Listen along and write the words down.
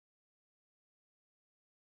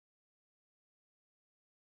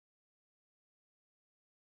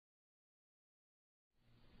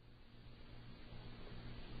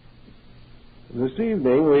This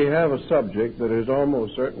evening we have a subject that is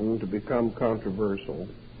almost certain to become controversial.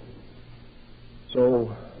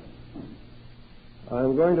 So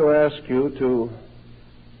I'm going to ask you to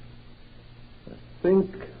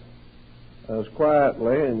think as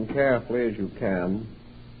quietly and carefully as you can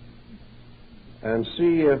and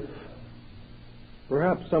see if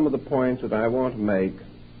perhaps some of the points that I want to make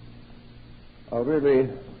are really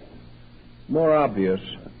more obvious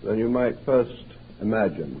than you might first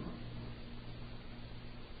imagine.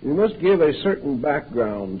 You must give a certain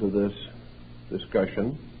background to this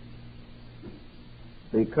discussion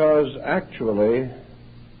because actually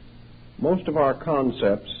most of our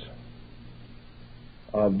concepts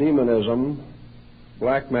of demonism,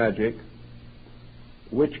 black magic,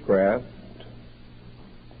 witchcraft,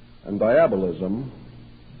 and diabolism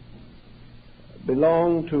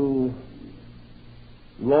belong to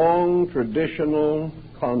long traditional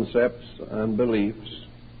concepts and beliefs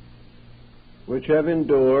which have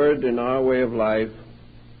endured in our way of life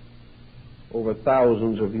over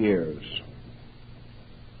thousands of years.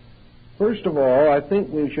 First of all, I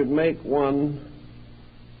think we should make one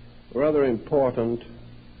rather important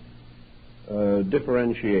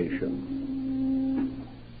differentiation.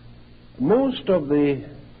 Most of the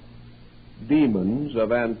demons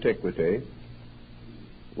of antiquity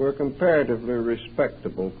were comparatively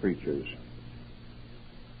respectable creatures.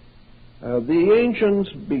 The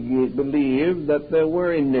ancients believed that there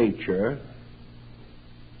were in nature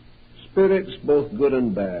spirits both good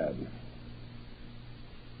and bad.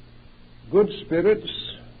 Good spirits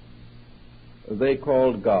they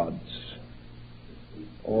called gods,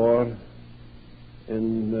 or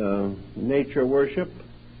in nature worship,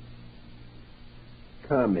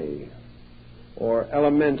 kami, or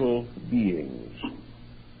elemental beings.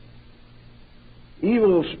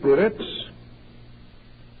 Evil spirits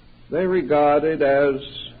they regarded as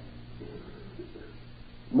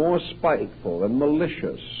more spiteful and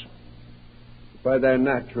malicious by their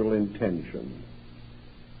natural intention.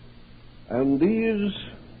 And these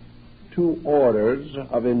two orders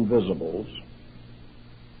of invisibles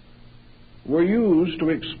were used to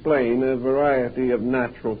explain a variety of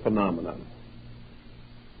natural phenomena.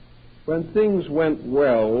 When things went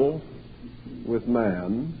well with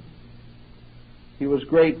man, he was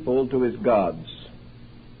grateful to his gods.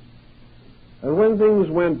 And when things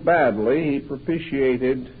went badly, he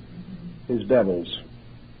propitiated his devils.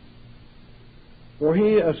 For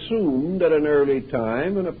he assumed at an early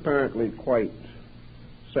time, and apparently quite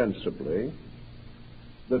sensibly,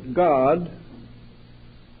 that God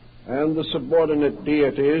and the subordinate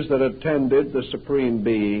deities that attended the Supreme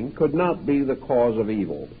Being could not be the cause of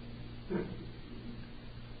evil.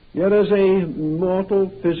 Yet as a mortal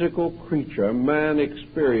physical creature, man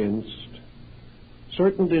experienced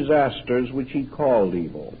certain disasters which he called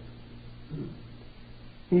evil.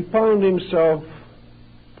 He found himself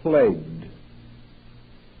plagued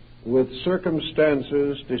with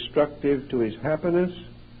circumstances destructive to his happiness,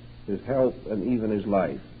 his health, and even his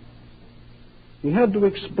life. He had to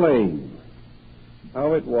explain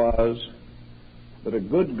how it was that a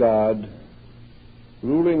good God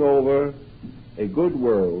ruling over a good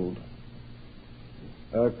world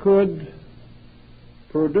could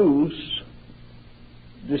produce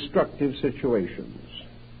destructive situations.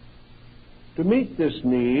 To meet this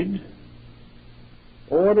need,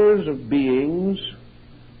 orders of beings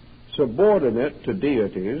subordinate to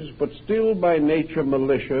deities, but still by nature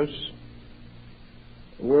malicious,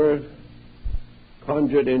 were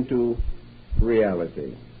conjured into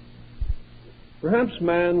reality. Perhaps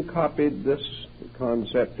man copied this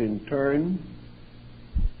concept in turn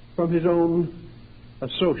from his own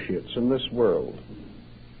associates in this world.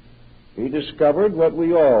 He discovered what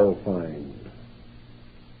we all find,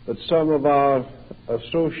 that some of our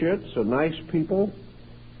associates are nice people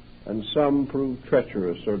and some prove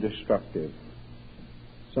treacherous or destructive.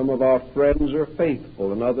 Some of our friends are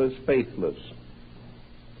faithful and others faithless.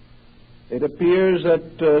 It appears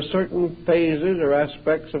that certain phases or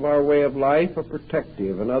aspects of our way of life are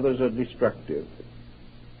protective and others are destructive.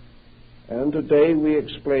 And today we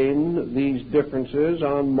explain these differences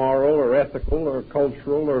on moral or ethical or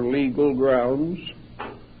cultural or legal grounds,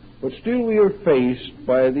 but still we are faced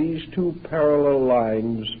by these two parallel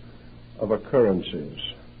lines of occurrences,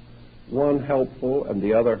 one helpful and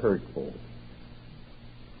the other hurtful.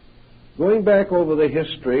 Going back over the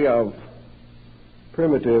history of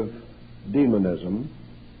primitive demonism,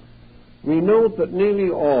 we note that nearly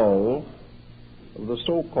all of the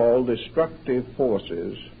so-called destructive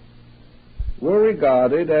forces were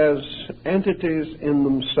regarded as entities in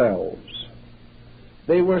themselves.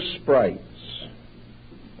 They were sprites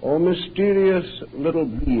or mysterious little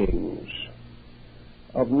beings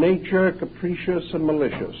of nature capricious and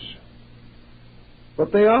malicious.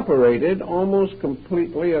 But they operated almost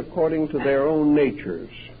completely according to their own natures.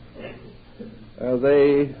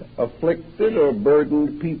 They afflicted or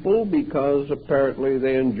burdened people because apparently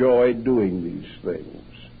they enjoyed doing these things.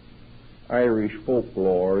 Irish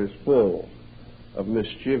folklore is full of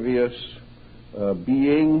mischievous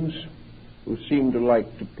beings who seem to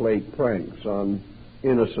like to play pranks on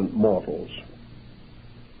innocent mortals.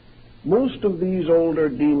 Most of these older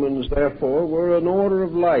demons, therefore, were an order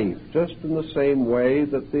of life, just in the same way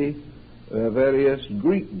that the various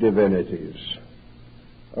Greek divinities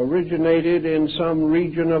originated in some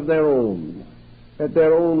region of their own, had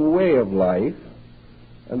their own way of life,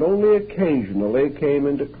 and only occasionally came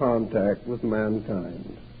into contact with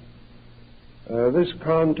mankind. This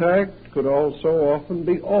contact could also often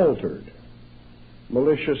be altered.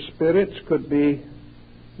 Malicious spirits could be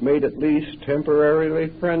made at least temporarily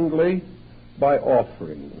friendly by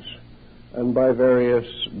offerings and by various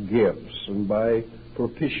gifts and by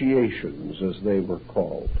propitiations, as they were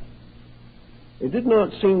called. It did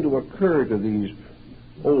not seem to occur to these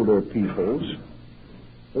older peoples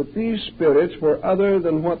that these spirits were other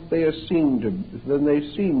than what they seemed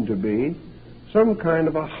to be, some kind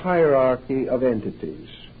of a hierarchy of entities,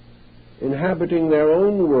 inhabiting their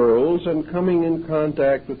own worlds and coming in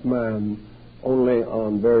contact with man only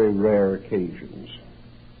on very rare occasions.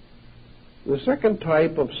 The second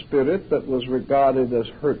type of spirit that was regarded as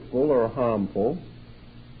hurtful or harmful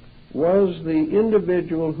was the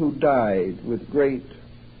individual who died with great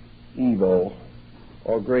evil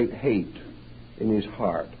or great hate in his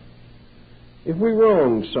heart. If we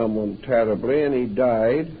wronged someone terribly and he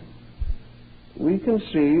died, we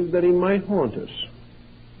conceived that he might haunt us.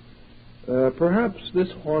 Perhaps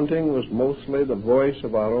this haunting was mostly the voice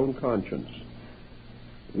of our own conscience.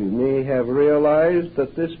 We may have realized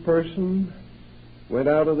that this person went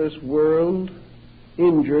out of this world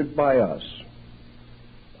injured by us,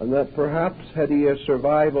 and that perhaps had he a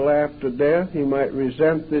survival after death, he might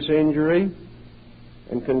resent this injury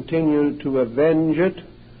and continue to avenge it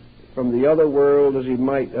from the other world as he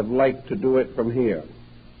might have liked to do it from here.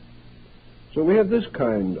 So we have this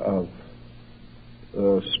kind of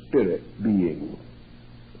spirit being,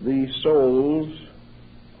 the souls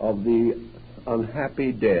of the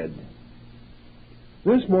unhappy dead.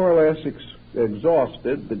 This more or less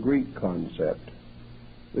exhausted the Greek concept.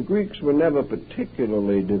 The Greeks were never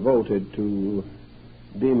particularly devoted to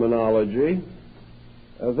demonology.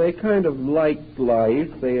 They kind of liked life.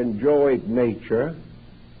 They enjoyed nature.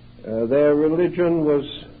 Their religion was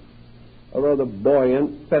a rather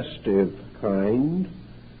buoyant, festive kind.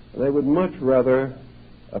 They would much rather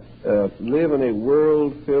live in a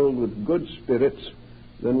world filled with good spirits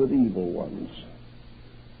than with evil ones.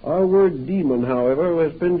 Our word demon, however,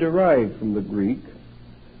 has been derived from the Greek.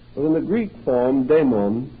 But in the Greek form,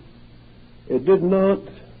 daemon, it did not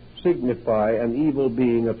signify an evil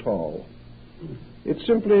being at all. It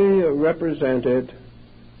simply represented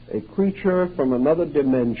a creature from another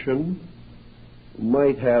dimension who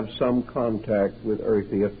might have some contact with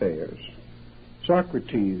earthly affairs.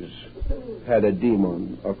 Socrates had a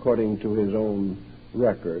demon, according to his own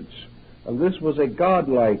records, and this was a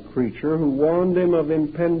godlike creature who warned him of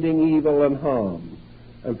impending evil and harm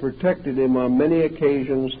and protected him on many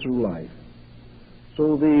occasions through life.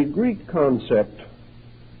 So the Greek concept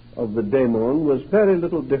of the daemon was very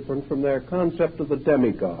little different from their concept of the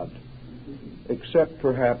demigod, except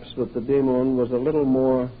perhaps that the daemon was a little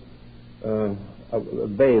more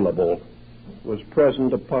available, was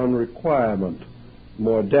present upon requirement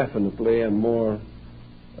more definitely and more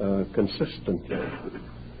consistently.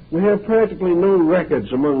 We have practically no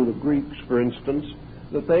records among the Greeks, for instance,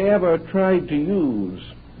 that they ever tried to use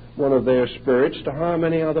one of their spirits to harm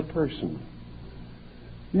any other person.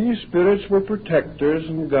 These spirits were protectors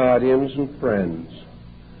and guardians and friends.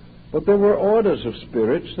 But there were orders of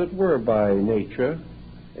spirits that were by nature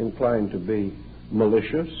inclined to be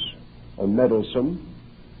malicious or meddlesome,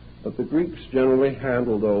 but the Greeks generally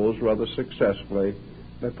handled those rather successfully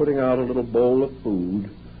by putting out a little bowl of food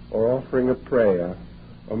or offering a prayer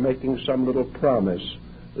or making some little promise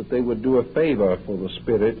that they would do a favor for the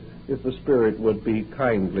spirit if the spirit would be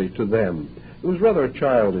kindly to them. It was rather a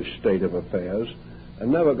childish state of affairs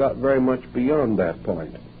and never got very much beyond that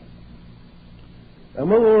point.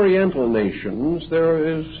 Among Oriental nations,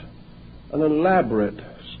 there is an elaborate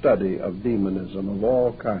study of demonism of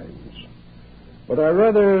all kinds. But I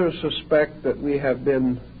rather suspect that we have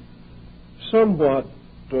been somewhat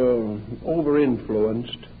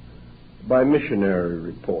over-influenced by missionary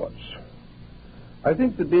reports. I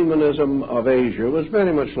think the demonism of Asia was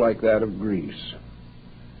very much like that of Greece.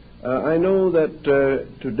 I know that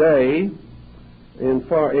today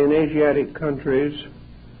in Asiatic countries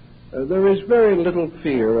there is very little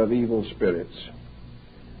fear of evil spirits.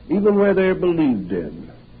 Even where they are believed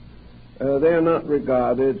in, they are not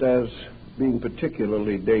regarded as being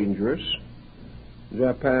particularly dangerous.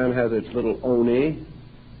 Japan has its little oni,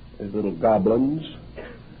 its little goblins,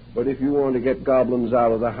 but if you want to get goblins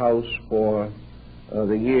out of the house for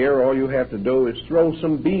the year, all you have to do is throw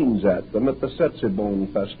some beans at them at the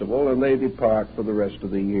Setsubun festival, and they depart for the rest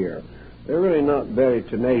of the year. They're really not very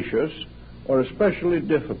tenacious or especially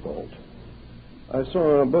difficult. I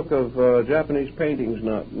saw a book of Japanese paintings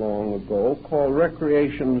not long ago called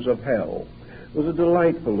Recreations of Hell. It was a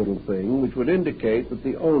delightful little thing which would indicate that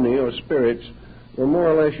the oni, or spirits, were more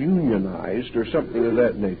or less unionized or something of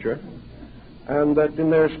that nature, and that in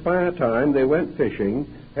their spare time they went fishing,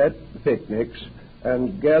 had picnics,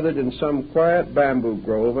 and gathered in some quiet bamboo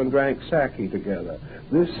grove and drank sake together.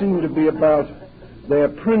 This seemed to be about their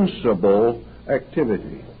principal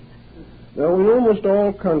activity. Now, in almost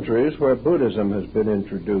all countries where Buddhism has been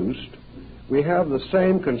introduced, we have the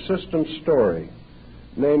same consistent story,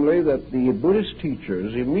 namely that the Buddhist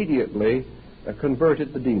teachers immediately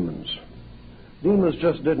converted the demons. Demons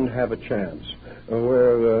just didn't have a chance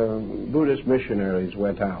where Buddhist missionaries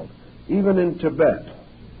went out. Even in Tibet,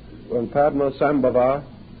 when Padmasambhava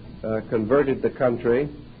converted the country,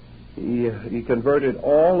 he converted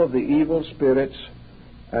all of the evil spirits,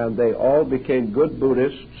 and they all became good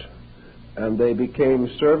Buddhists, and they became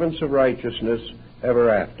servants of righteousness ever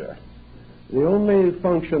after. The only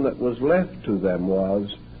function that was left to them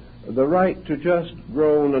was the right to just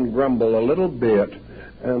groan and grumble a little bit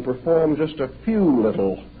and perform just a few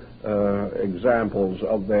little examples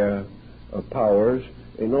of their powers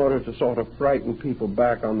in order to sort of frighten people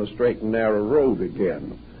back on the straight and narrow road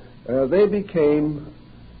again. They became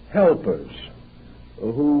helpers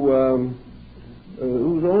whose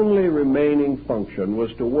only remaining function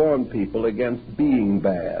was to warn people against being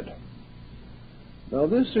bad. Now,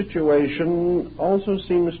 this situation also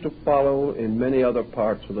seems to follow in many other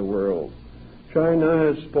parts of the world.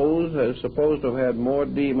 China is supposed to have had more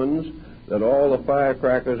demons than all the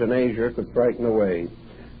firecrackers in Asia could frighten away.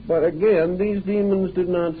 But again, these demons did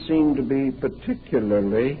not seem to be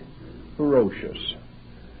particularly ferocious.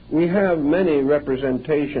 We have many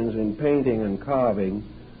representations in painting and carving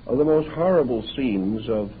of the most horrible scenes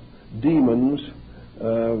of demons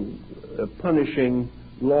punishing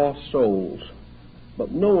lost souls.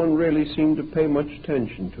 But no one really seemed to pay much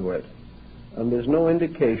attention to it. And there's no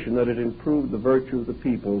indication that it improved the virtue of the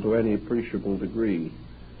people to any appreciable degree.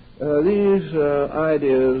 These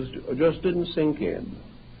ideas just didn't sink in.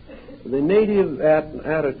 The native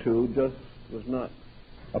attitude just was not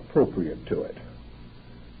appropriate to it.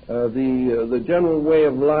 The general way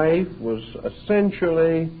of life was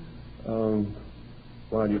essentially,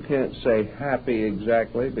 well, you can't say happy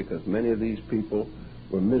exactly, because many of these people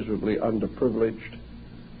were miserably underprivileged.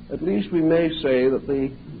 At least we may say that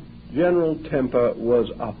the general temper was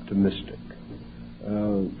optimistic.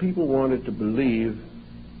 People wanted to believe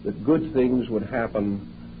that good things would happen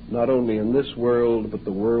not only in this world but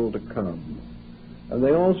the world to come. And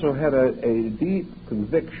they also had a deep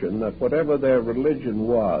conviction that whatever their religion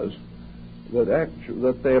was,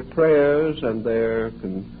 that their prayers and their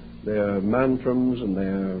mantrams and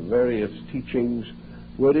their various teachings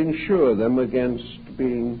would ensure them against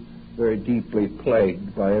being very deeply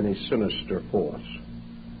plagued by any sinister force.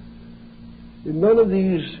 In none of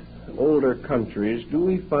these older countries do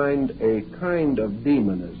we find a kind of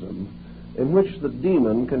demonism in which the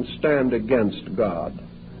demon can stand against God.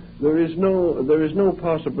 There is no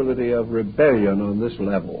possibility of rebellion on this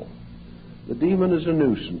level. The demon is a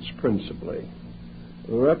nuisance, principally,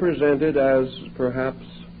 represented as perhaps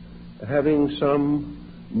having some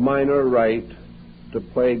minor right to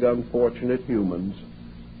plague unfortunate humans,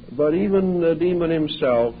 but even the demon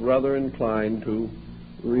himself rather inclined to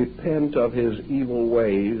repent of his evil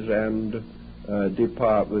ways and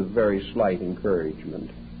depart with very slight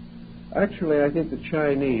encouragement. Actually, I think the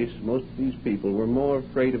Chinese, most of these people, were more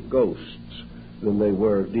afraid of ghosts than they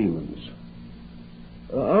were of demons.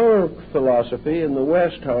 Our philosophy in the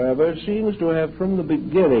West, however, seems to have from the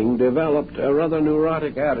beginning developed a rather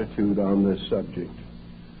neurotic attitude on this subject.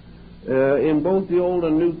 In both the Old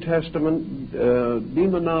and New Testament,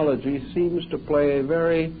 demonology seems to play a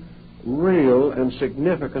very real and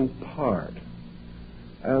significant part.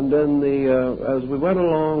 And then as we went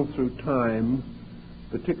along through time,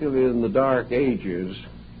 particularly in the Dark Ages,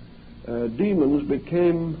 demons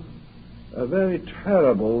became very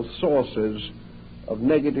terrible sources of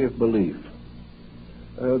negative belief.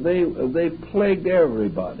 They plagued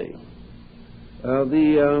everybody.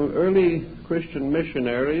 The early Christian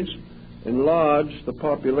missionaries enlarged the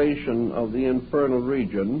population of the infernal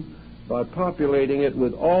region by populating it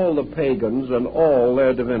with all the pagans and all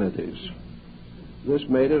their divinities. This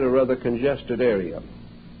made it a rather congested area.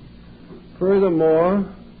 Furthermore,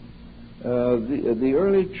 the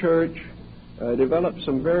early church developed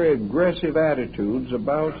some very aggressive attitudes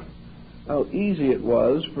about how easy it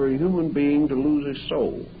was for a human being to lose his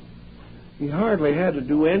soul. He hardly had to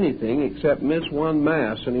do anything except miss one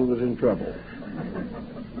Mass and he was in trouble.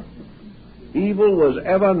 Evil was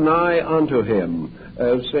ever nigh unto him,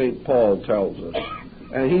 as St. Paul tells us,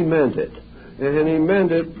 and he meant it. And he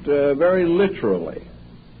meant it very literally.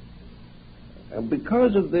 And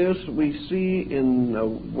because of this, we see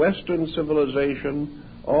in Western civilization,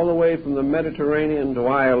 all the way from the Mediterranean to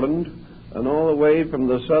Ireland, and all the way from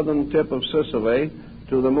the southern tip of Sicily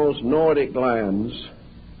to the most Nordic lands,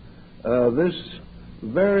 this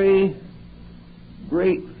very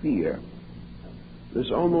great fear, this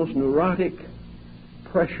almost neurotic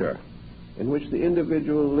pressure in which the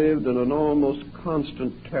individual lived in an almost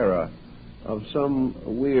constant terror of some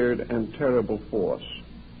weird and terrible force.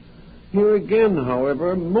 Here again,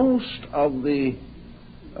 however, most of the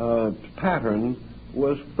pattern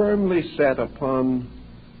was firmly set upon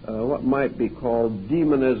what might be called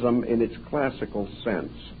demonism in its classical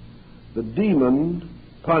sense. The demon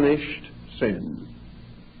punished sin.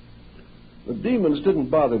 The demons didn't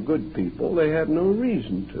bother good people. They had no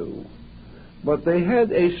reason to. But they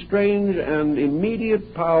had a strange and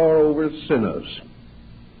immediate power over sinners.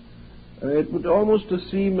 It would almost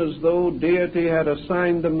seem as though deity had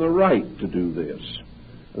assigned them the right to do this.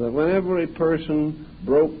 That whenever a person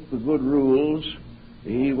broke the good rules,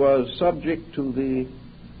 he was subject to the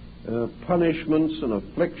punishments and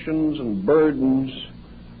afflictions and burdens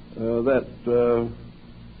that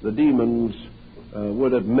the demons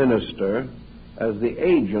would administer as the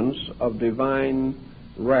agents of divine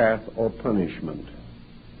wrath or punishment.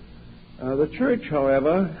 The church,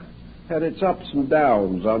 however, had its ups and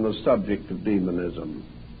downs on the subject of demonism.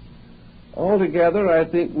 Altogether, I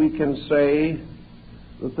think we can say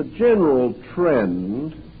that the general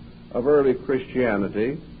trend of early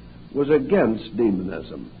Christianity was against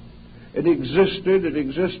demonism. It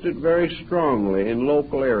existed very strongly in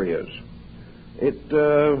local areas. It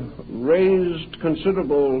raised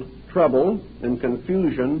considerable trouble and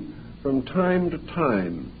confusion from time to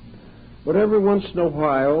time. But every once in a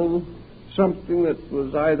while, something that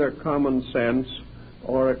was either common sense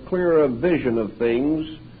or a clearer vision of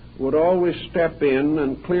things would always step in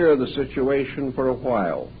and clear the situation for a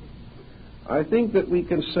while. I think that we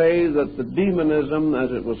can say that the demonism,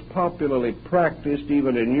 as it was popularly practiced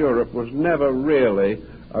even in Europe, was never really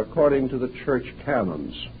according to the church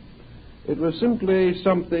canons. It was simply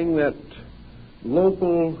something that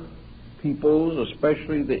local peoples,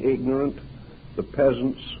 especially the ignorant, the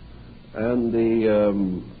peasants, and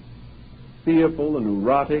the fearful, the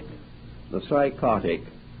neurotic, the psychotic,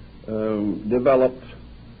 developed,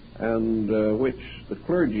 and which the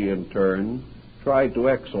clergy in turn tried to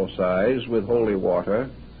exorcise with holy water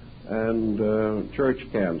and church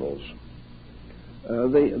candles.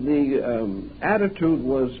 The attitude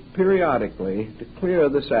was periodically to clear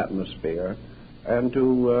this atmosphere and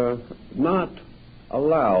to not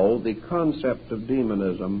allow the concept of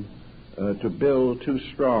demonism to build too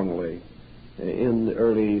strongly in the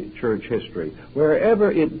early church history.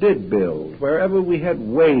 Wherever it did build, wherever we had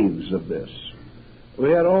waves of this, we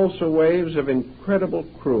had also waves of incredible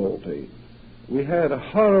cruelty. We had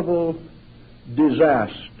horrible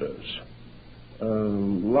disasters,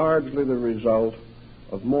 largely the result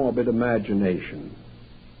of morbid imagination.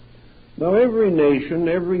 Now, every nation,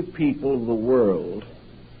 every people of the world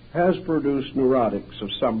has produced neurotics of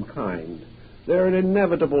some kind. They're an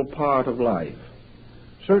inevitable part of life.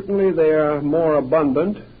 Certainly they are more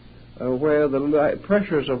abundant where the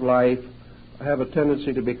pressures of life have a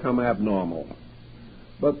tendency to become abnormal.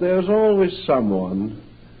 But there's always someone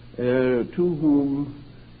to whom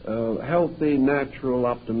healthy, natural,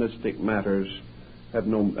 optimistic matters have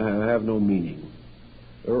no meaning.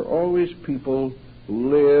 There are always people who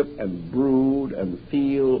live and brood and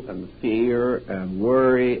feel and fear and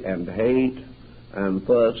worry and hate and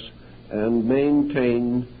fuss and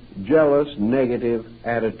maintain jealous, negative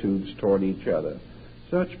attitudes toward each other.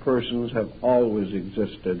 Such persons have always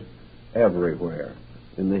existed everywhere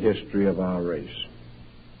in the history of our race.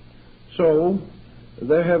 So,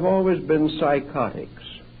 there have always been psychotics.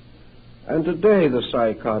 And today the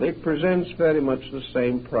psychotic presents very much the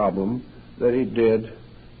same problem that he did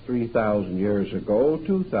 3,000 years ago,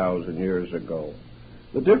 2,000 years ago.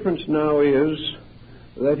 The difference now is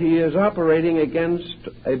that he is operating against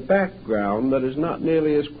a background that is not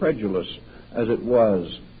nearly as credulous as it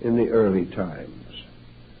was in the early times.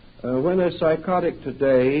 When a psychotic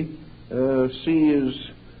today sees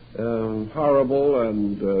horrible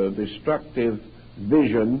and destructive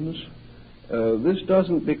visions, this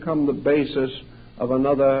doesn't become the basis of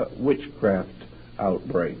another witchcraft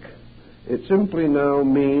outbreak. It simply now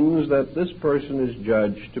means that this person is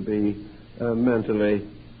judged to be mentally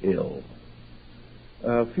ill.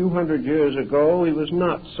 A few hundred years ago, he was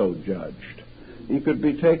not so judged. He could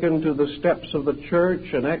be taken to the steps of the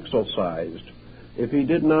church and exorcised. If he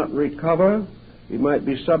did not recover, he might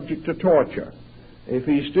be subject to torture. If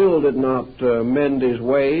he still did not mend his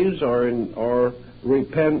ways or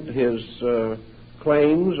repent his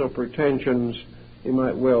claims or pretensions, he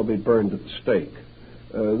might well be burned at the stake.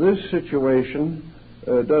 This situation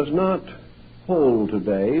does not hold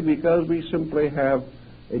today because we simply have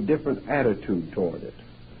a different attitude toward it.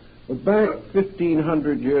 But back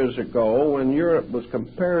 1,500 years ago, when Europe was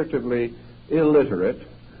comparatively illiterate,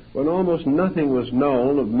 when almost nothing was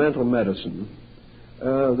known of mental medicine,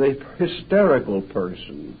 the hysterical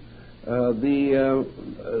person, the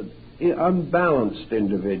unbalanced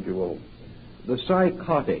individual, the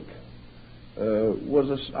psychotic, was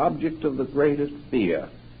an object of the greatest fear.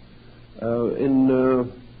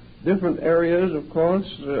 In different areas, of course,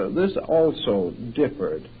 this also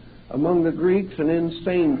differed. Among the Greeks, an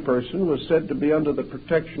insane person was said to be under the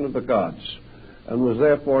protection of the gods and was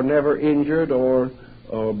therefore never injured or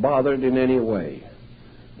bothered in any way.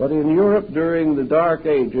 But in Europe during the Dark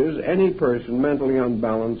Ages, any person mentally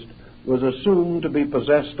unbalanced was assumed to be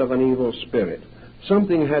possessed of an evil spirit.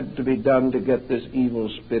 Something had to be done to get this evil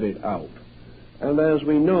spirit out. And as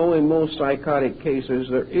we know, in most psychotic cases,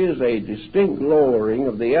 there is a distinct lowering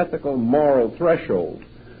of the ethical moral threshold,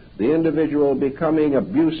 the individual becoming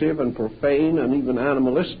abusive and profane and even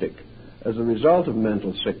animalistic as a result of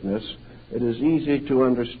mental sickness. It is easy to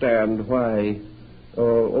understand why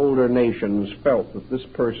older nations felt that this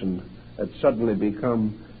person had suddenly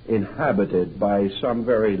become inhabited by some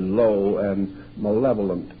very low and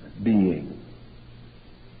malevolent being.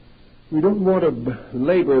 We don't want to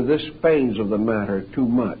labor this phase of the matter too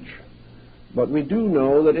much, but we do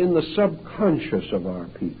know that in the subconscious of our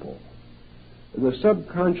people, the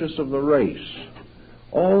subconscious of the race,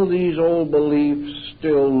 all these old beliefs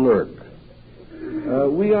still lurk.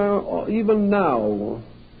 We are, even now,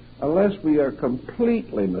 unless we are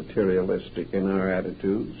completely materialistic in our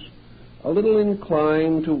attitudes, a little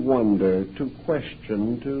inclined to wonder, to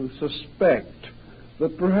question, to suspect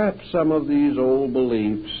that perhaps some of these old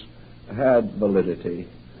beliefs had validity.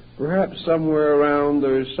 Perhaps somewhere around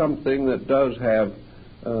there is something that does have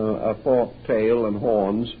a forked tail and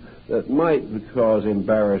horns that might cause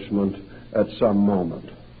embarrassment at some moment.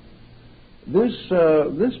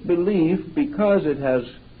 This belief, because it has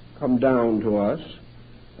come down to us,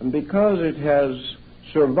 and because it has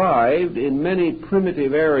survived in many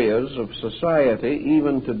primitive areas of society,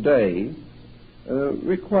 even today,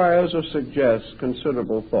 requires or suggests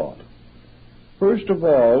considerable thought. First of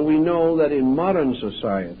all, we know that in modern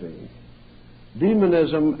society,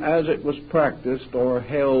 demonism as it was practiced or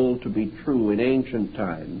held to be true in ancient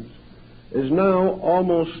times is now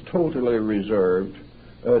almost totally reserved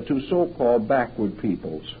to so-called backward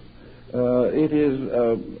peoples. It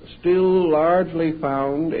is still largely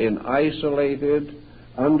found in isolated,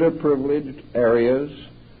 underprivileged areas.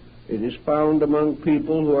 It is found among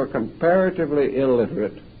people who are comparatively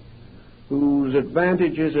illiterate, whose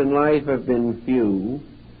advantages in life have been few,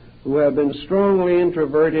 who have been strongly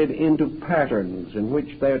introverted into patterns in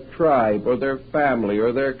which their tribe or their family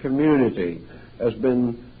or their community has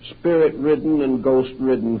been spirit-ridden and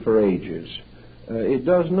ghost-ridden for ages. It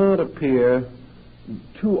does not appear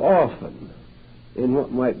too often in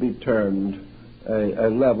what might be termed a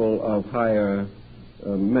level of higher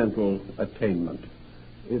mental attainment.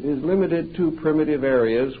 It is limited to primitive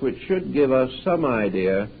areas which should give us some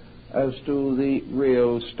idea as to the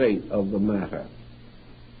real state of the matter.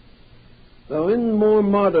 Now, in more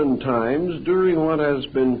modern times, during what has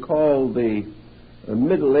been called the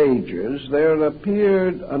Middle Ages, there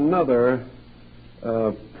appeared another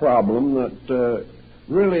problem that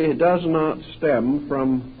really does not stem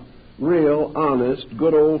from real, honest,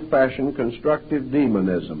 good old-fashioned constructive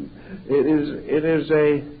demonism. It is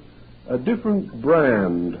a different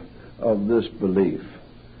brand of this belief,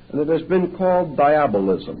 and it has been called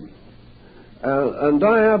diabolism. And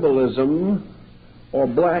diabolism, or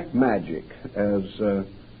black magic, as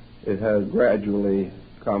it has gradually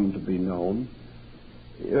come to be known,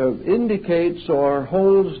 indicates or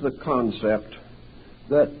holds the concept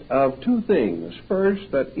that of two things.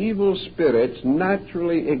 First, that evil spirits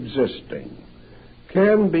naturally existing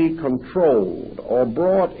can be controlled or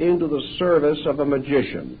brought into the service of a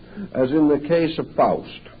magician, as in the case of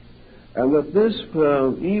Faust, and that this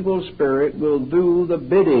evil spirit will do the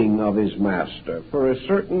bidding of his master for a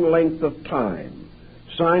certain length of time,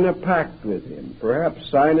 sign a pact with him, perhaps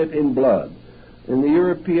sign it in blood. In the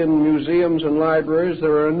European museums and libraries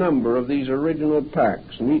there are a number of these original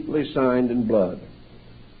pacts neatly signed in blood.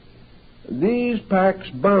 These pacts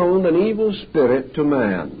bound an evil spirit to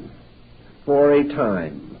man for a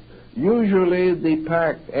time. Usually the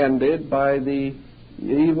pact ended by the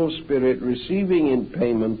evil spirit receiving in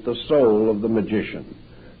payment the soul of the magician.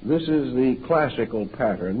 This is the classical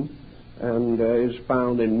pattern and is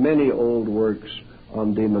found in many old works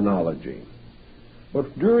on demonology.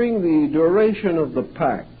 But during the duration of the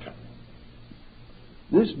pact,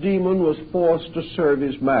 this demon was forced to serve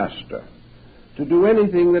his master, to do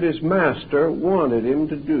anything that his master wanted him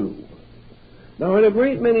to do. Now, in a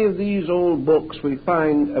great many of these old books, we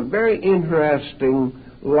find a very interesting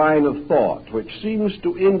line of thought, which seems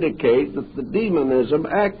to indicate that the demonism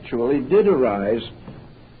actually did arise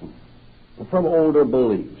from older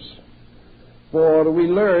beliefs. For we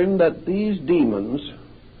learn that these demons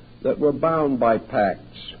that were bound by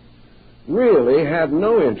pacts really had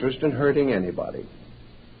no interest in hurting anybody.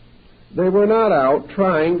 They were not out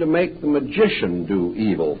trying to make the magician do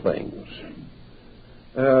evil things.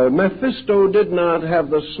 Mephisto did not have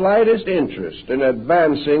the slightest interest in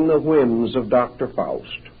advancing the whims of Dr.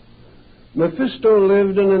 Faust. Mephisto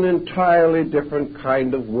lived in an entirely different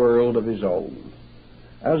kind of world of his own.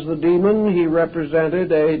 As the demon, he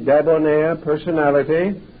represented a debonair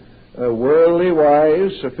personality, worldly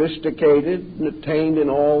wise, sophisticated, and attained in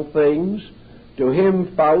all things. To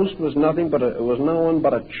him, Faust was no one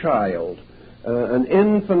but a child, an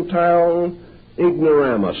infantile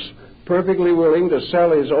ignoramus, perfectly willing to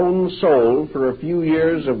sell his own soul for a few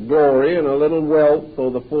years of glory and a little wealth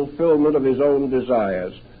or the fulfillment of his own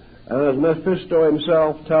desires. And as Mephisto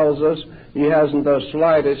himself tells us, he hasn't the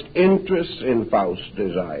slightest interest in Faust's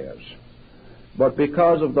desires. But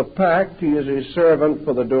because of the pact, he is his servant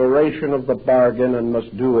for the duration of the bargain and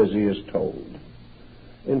must do as he is told.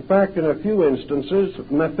 In fact, in a few instances,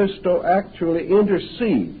 Mephisto actually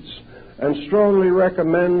intercedes and strongly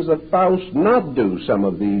recommends that Faust not do some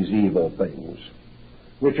of these evil things,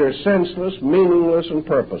 which are senseless, meaningless, and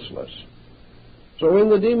purposeless. So in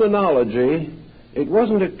the demonology, it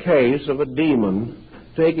wasn't a case of a demon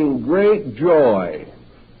taking great joy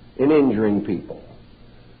in injuring people.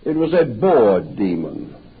 It was a bored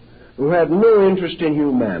demon who had no interest in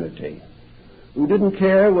humanity, who didn't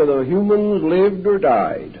care whether humans lived or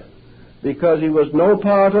died, because he was no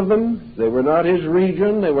part of them. They were not his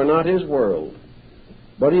region, they were not his world.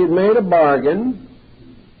 But he had made a bargain,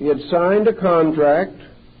 he had signed a contract,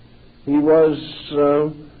 he was,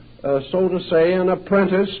 so to say, an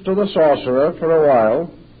apprentice to the sorcerer for a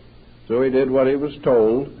while, so he did what he was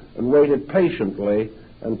told and waited patiently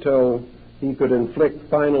until he could inflict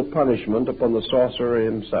final punishment upon the sorcerer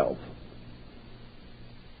himself.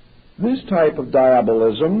 This type of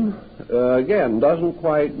diabolism, again, doesn't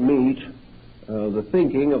quite meet the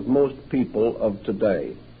thinking of most people of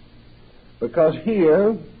today. Because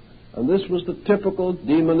here, and this was the typical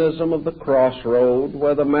demonism of the crossroad,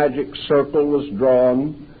 where the magic circle was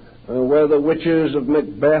drawn, where the witches of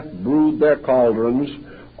Macbeth brewed their cauldrons,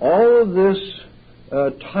 all of this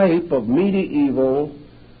type of medieval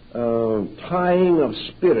tying of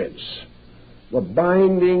spirits, the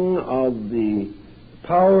binding of the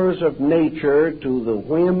powers of nature to the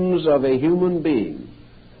whims of a human being.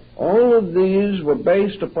 All of these were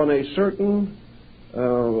based upon a certain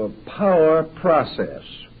power process.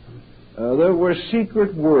 There were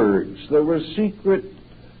secret words, there were secret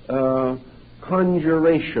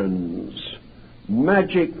conjurations,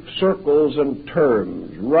 magic circles and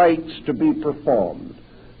terms, rites to be performed.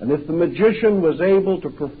 And if the magician was able to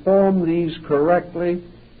perform these correctly,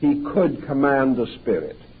 he could command the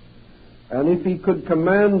spirit. And if he could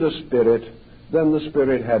command the spirit, then the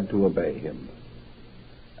spirit had to obey him.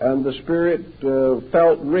 And the spirit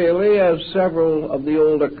felt really, as several of the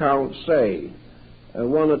old accounts say.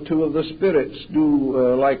 One or two of the spirits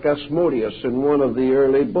do, like Asmodeus in one of the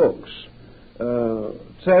early books,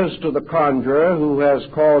 says to the conjurer who has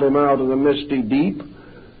called him out of the misty deep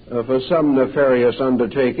for some nefarious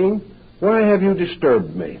undertaking, "Why have you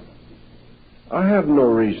disturbed me? I have no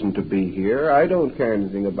reason to be here. I don't care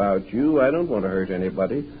anything about you. I don't want to hurt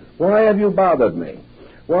anybody. Why have you bothered me?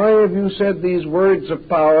 Why have you said these words of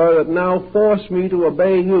power that now force me to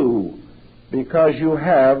obey you? Because you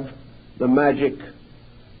have the magic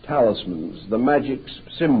talismans, the magic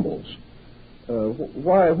symbols.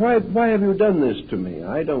 Why have you done this to me?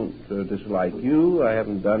 I don't dislike you. I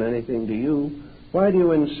haven't done anything to you. Why do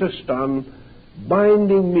you insist on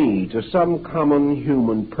binding me to some common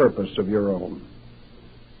human purpose of your own?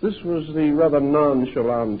 This was the rather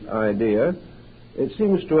nonchalant idea. It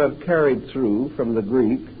seems to have carried through from the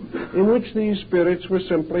Greek, in which these spirits were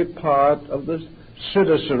simply part of the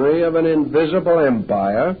citizenry of an invisible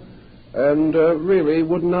empire and really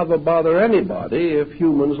would never bother anybody if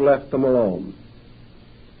humans left them alone.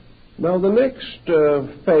 Now, the next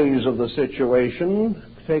phase of the situation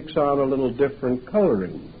takes on a little different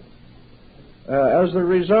coloring. As a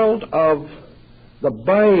result of the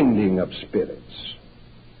binding of spirits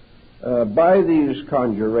by these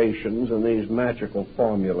conjurations and these magical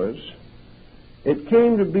formulas, it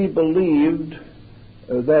came to be believed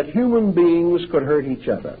that human beings could hurt each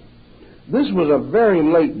other. This was a very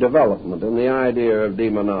late development in the idea of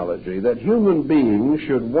demonology, that human beings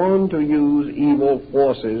should want to use evil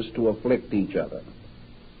forces to afflict each other.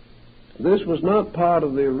 This was not part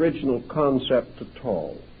of the original concept at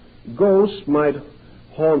all. Ghosts might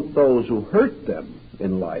haunt those who hurt them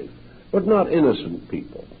in life, but not innocent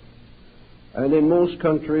people. And in most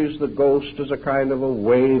countries, the ghost is a kind of a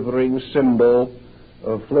wavering symbol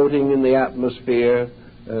floating in the atmosphere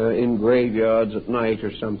in graveyards at night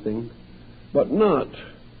or something, but not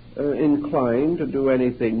inclined to do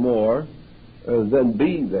anything more than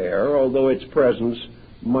be there, although its presence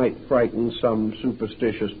might frighten some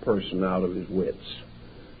superstitious person out of his wits.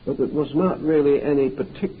 But it was not really any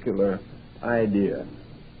particular idea.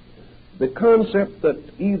 The concept that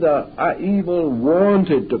either evil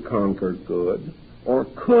wanted to conquer good or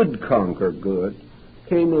could conquer good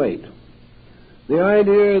came late. The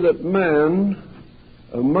idea that man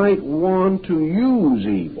might want to use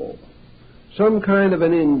evil, some kind of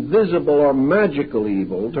an invisible or magical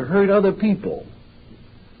evil, to hurt other people,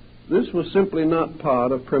 this was simply not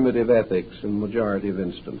part of primitive ethics in the majority of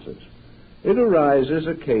instances. It arises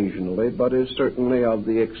occasionally, but is certainly of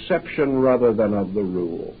the exception rather than of the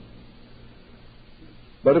rule.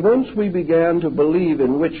 But once we began to believe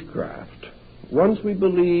in witchcraft, once we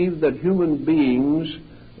believed that human beings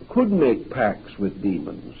could make pacts with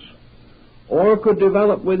demons, or could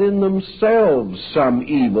develop within themselves some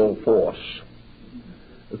evil force,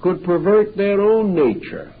 could pervert their own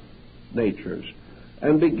natures,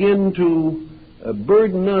 and begin to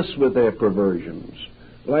burden us with their perversions,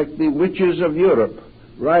 like the witches of Europe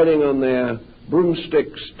riding on their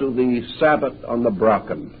broomsticks to the Sabbath on the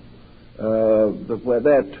Brocken,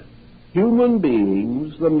 that human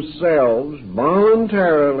beings themselves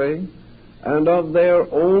voluntarily and of their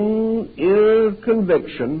own inner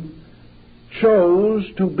conviction chose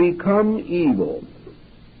to become evil,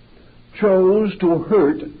 chose to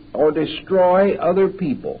hurt or destroy other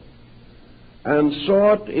people, and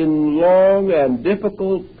sought in long and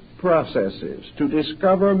difficult processes to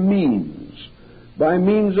discover means by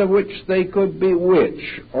means of which they could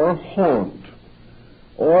bewitch or haunt,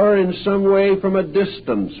 or in some way from a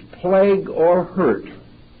distance plague or hurt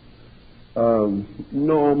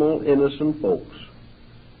normal, innocent folks.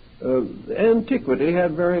 Antiquity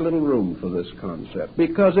had very little room for this concept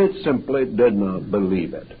because it simply did not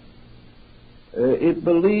believe it. It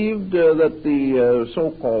believed that the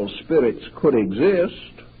so-called spirits could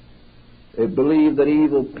exist. It believed that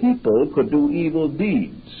evil people could do evil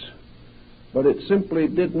deeds. But it simply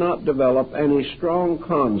did not develop any strong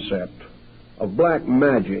concept of black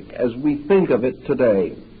magic as we think of it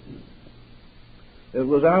today. It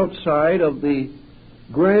was outside of the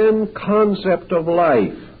grand concept of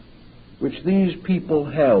life which these people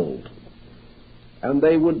held. And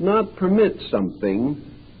they would not permit something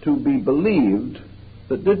to be believed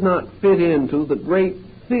that did not fit into the great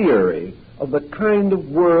theory of the kind of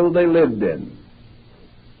world they lived in.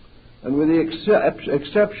 And with the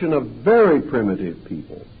exception of very primitive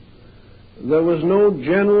people, there was no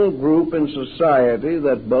general group in society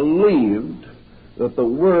that believed that the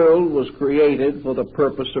world was created for the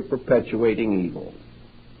purpose of perpetuating evil,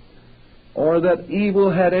 or that evil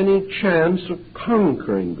had any chance of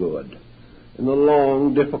conquering good. In the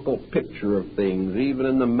long, difficult picture of things, even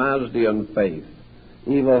in the Mazdian faith,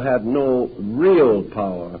 evil had no real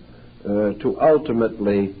power to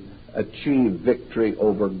ultimately achieve victory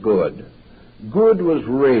over good. Good was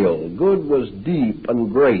real. Good was deep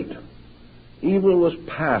and great. Evil was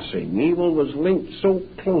passing. Evil was linked so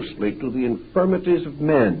closely to the infirmities of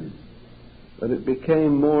men that it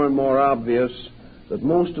became more and more obvious that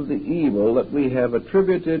most of the evil that we have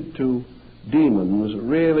attributed to demons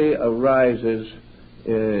really arises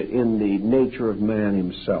in the nature of man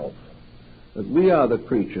himself. That we are the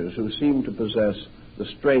creatures who seem to possess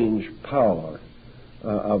the strange power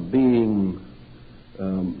of being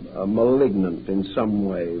malignant in some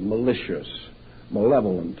way, malicious,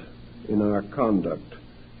 malevolent in our conduct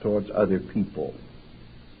towards other people.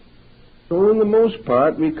 So in the most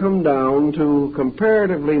part, we come down to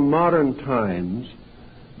comparatively modern times,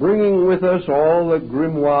 bringing with us all the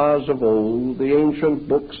grimoires of old, the ancient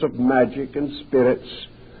books of magic and spirits,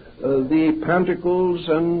 the panticles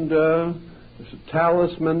and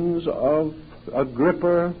talismans of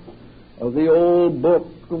Agrippa, of the old book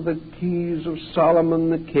of the keys of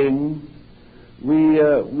Solomon the king.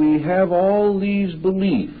 We have all these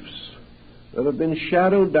beliefs that have been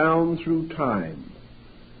shadowed down through time,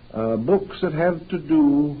 books that have to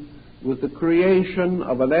do with the creation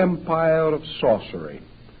of an empire of sorcery,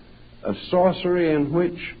 a sorcery in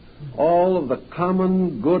which all of the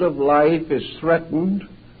common good of life is threatened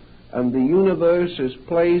and the universe is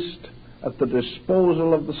placed at the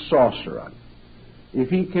disposal of the sorcerer. If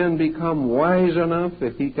he can become wise enough,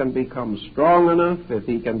 if he can become strong enough, if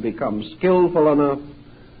he can become skillful enough,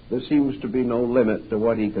 there seems to be no limit to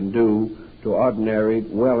what he can do to ordinary,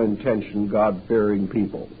 well-intentioned, God-fearing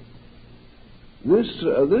people.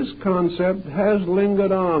 This concept has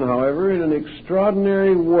lingered on, however, in an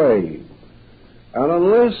extraordinary way. And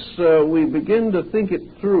unless we begin to think it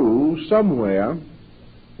through somewhere,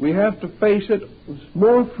 we have to face it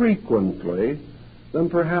more frequently than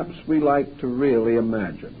perhaps we like to really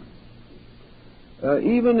imagine.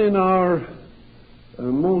 Even in our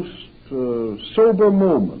most sober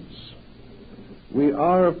moments, we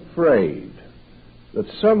are afraid that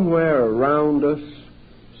somewhere around us,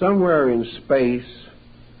 somewhere in space,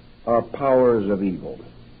 are powers of evil.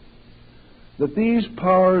 That these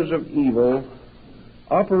powers of evil,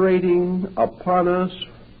 operating upon us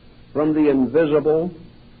from the invisible,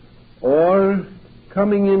 or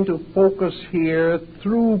coming into focus here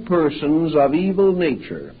through persons of evil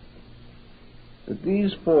nature, that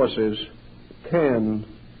these forces can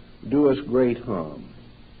do us great harm.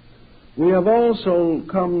 We have also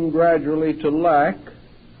come gradually to lack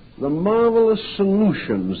the marvelous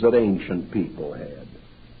solutions that ancient people had.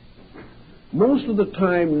 Most of the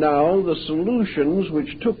time now, the solutions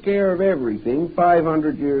which took care of everything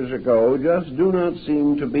 500 years ago just do not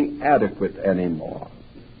seem to be adequate anymore.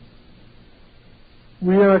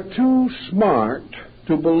 We are too smart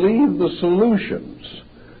to believe the solutions,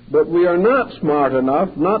 but we are not smart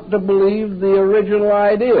enough not to believe the original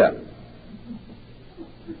idea.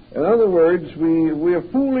 In other words, we are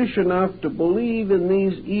foolish enough to believe in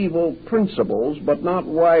these evil principles, but not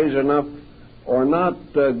wise enough or not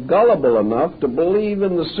gullible enough to believe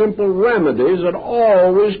in the simple remedies that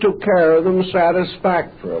always took care of them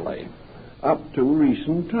satisfactorily up to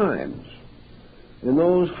recent times. In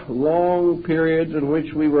those long periods in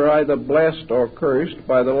which we were either blessed or cursed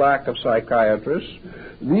by the lack of psychiatrists,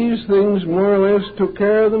 these things more or less took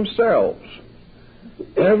care of themselves.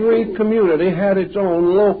 Every community had its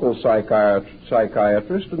own local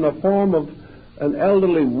psychiatrist in the form of an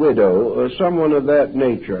elderly widow or someone of that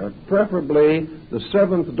nature, preferably the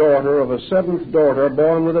seventh daughter of a seventh daughter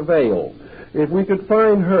born with a veil. If we could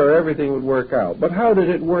find her, everything would work out. But how did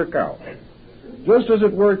it work out? Just as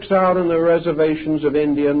it works out in the reservations of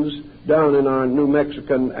Indians down in our New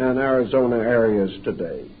Mexican and Arizona areas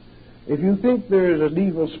today. If you think there is an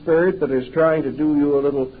evil spirit that is trying to do you a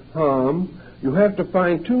little harm, you have to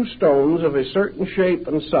find two stones of a certain shape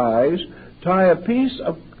and size, tie a piece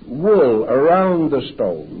of wool around the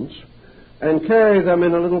stones, and carry them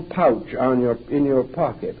in a little pouch in your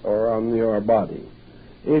pocket or on your body.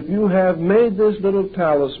 If you have made this little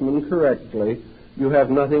talisman correctly, you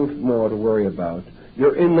have nothing more to worry about.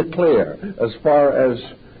 You're in the clear as far as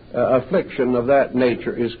affliction of that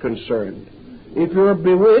nature is concerned. If you're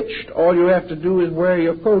bewitched, all you have to do is wear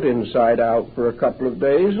your coat inside out for a couple of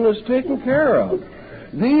days and it's taken care of.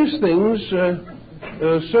 These things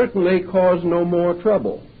certainly cause no more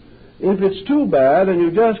trouble. If it's too bad and you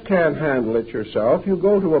just can't handle it yourself, you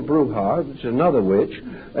go to a bruja, which is another witch,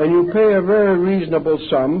 and you pay a very reasonable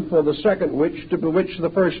sum for the second witch to bewitch the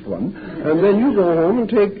first one, and then you go home and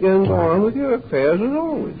go on with your affairs as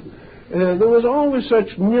always. There was always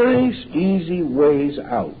such nice, easy ways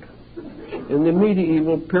out. In the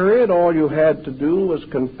medieval period, all you had to do was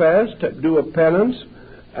confess, do a penance,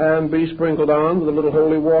 and be sprinkled on with a little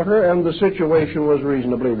holy water, and the situation was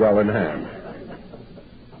reasonably well in hand.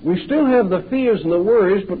 We still have the fears and the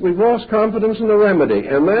worries, but we've lost confidence in the remedy,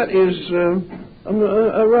 and that is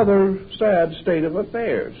a rather sad state of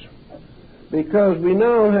affairs, because we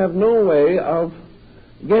now have no way of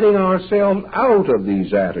getting ourselves out of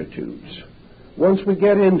these attitudes. Once we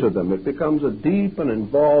get into them, it becomes a deep and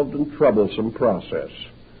involved and troublesome process.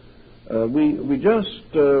 we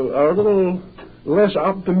just are a little less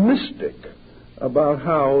optimistic about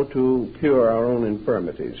how to cure our own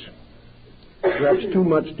infirmities. Perhaps too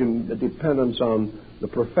much dependence on the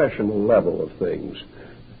professional level of things.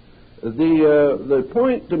 The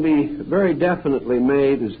point to be very definitely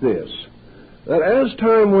made is this, that as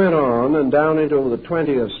time went on and down into the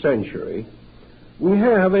 20th century, we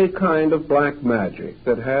have a kind of black magic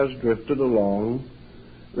that has drifted along,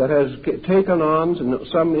 that has taken on, in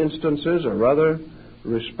some instances, a rather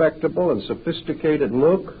respectable and sophisticated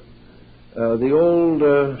look. The old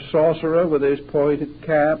sorcerer with his pointed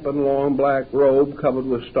cap and long black robe covered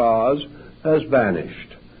with stars has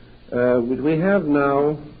vanished. We have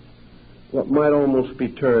now what might almost be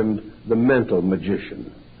termed the mental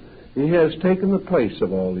magician. He has taken the place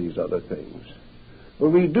of all these other things.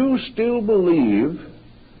 But we do still believe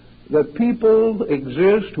that people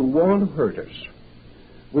exist who want to hurt us.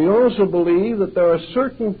 We also believe that there are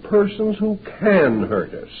certain persons who can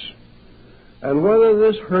hurt us. And whether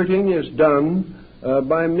this hurting is done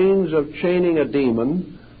by means of chaining a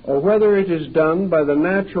demon, or whether it is done by the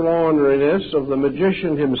natural orneriness of the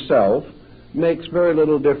magician himself, makes very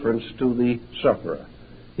little difference to the sufferer.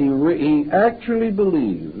 He actually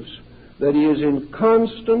believes that he is in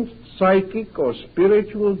constant psychic or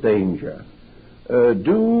spiritual danger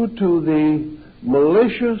due to the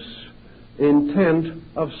malicious intent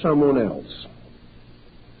of someone else.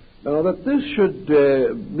 Now, that this should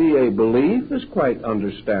be a belief is quite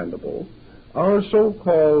understandable. Our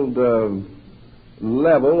so-called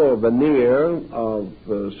level or veneer of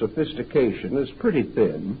sophistication is pretty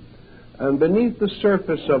thin, and beneath the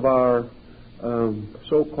surface of our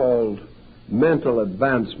so-called mental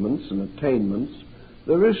advancements and attainments,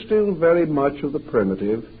 there is still very much of the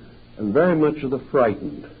primitive and very much of the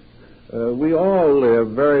frightened. We all live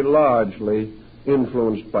very largely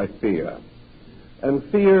influenced by fear. And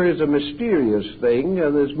fear is a mysterious thing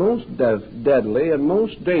and is most deadly and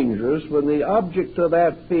most dangerous when the object of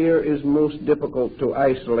that fear is most difficult to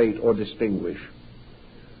isolate or distinguish.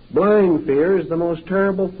 Blind fear is the most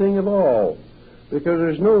terrible thing of all, because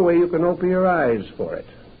there's no way you can open your eyes for it.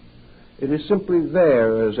 It is simply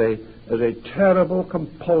there as a terrible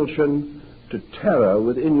compulsion to terror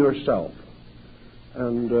within yourself.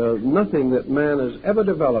 And nothing that man has ever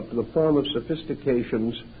developed in the form of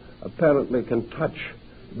sophistications apparently can touch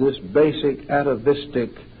this basic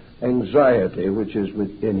atavistic anxiety which is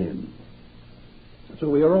within him. So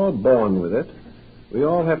we are all born with it. We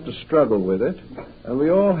all have to struggle with it, and we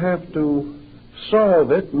all have to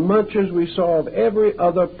solve it much as we solve every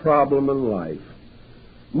other problem in life,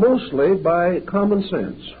 mostly by common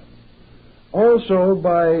sense, also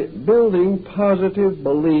by building positive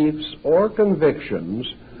beliefs or convictions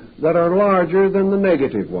that are larger than the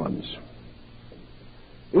negative ones.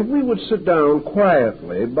 If we would sit down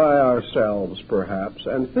quietly by ourselves, perhaps,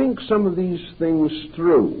 and think some of these things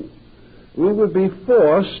through, we would be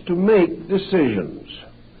forced to make decisions.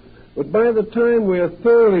 But by the time we are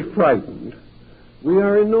thoroughly frightened, we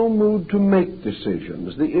are in no mood to make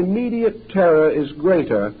decisions. The immediate terror is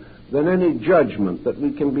greater than any judgment that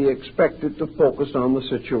we can be expected to focus on the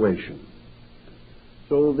situation.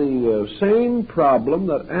 So the same problem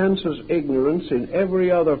that answers ignorance in every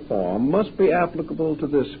other form must be applicable to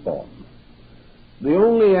this form. The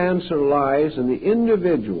only answer lies in the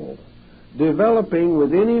individual developing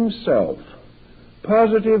within himself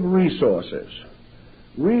positive resources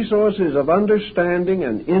of understanding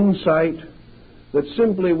and insight that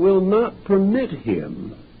simply will not permit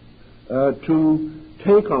him to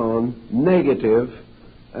take on negative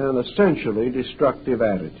and essentially destructive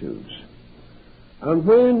attitudes. And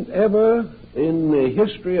whenever in the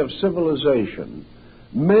history of civilization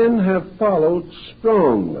men have followed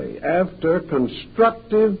strongly after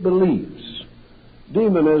constructive beliefs,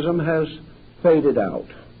 demonism has faded out.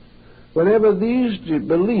 Whenever these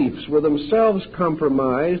beliefs were themselves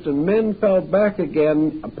compromised and men fell back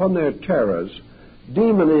again upon their terrors,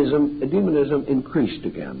 demonism increased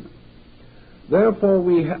again. Therefore,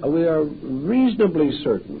 we are reasonably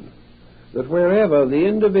certain that wherever the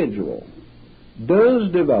individual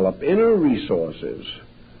does develop inner resources,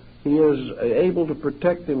 he is able to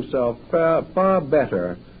protect himself far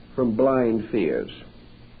better from blind fears.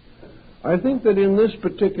 I think that in this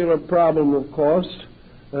particular problem, of course,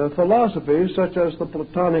 philosophies such as the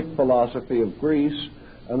Platonic philosophy of Greece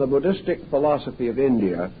and the Buddhistic philosophy of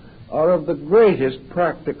India are of the greatest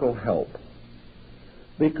practical help.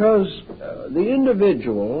 Because the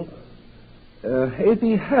individual, if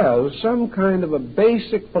he has some kind of a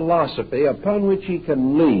basic philosophy upon which he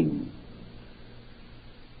can lean,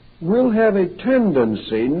 will have a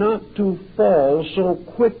tendency not to fall so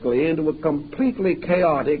quickly into a completely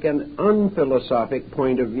chaotic and unphilosophic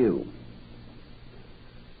point of view.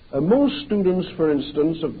 Most students, for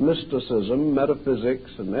instance, of mysticism,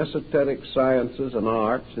 metaphysics, and esoteric sciences and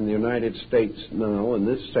arts in the United States now in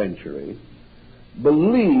this century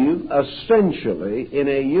believe essentially in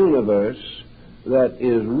a universe that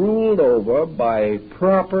is ruled over by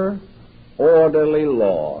proper, orderly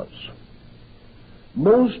laws.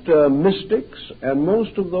 Most mystics and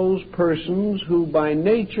most of those persons who by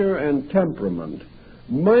nature and temperament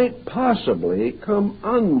might possibly come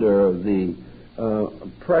under the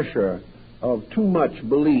pressure of too much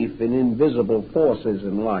belief in invisible forces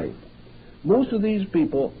in life, most of these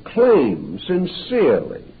people claim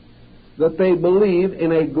sincerely that they believe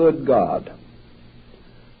in a good God.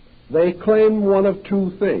 They claim one of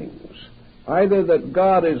two things: either that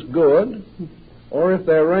God is good, or if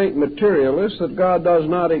they're rank materialists, that God does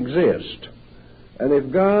not exist. And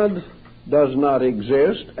if God does not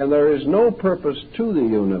exist, and there is no purpose to the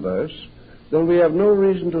universe, then we have no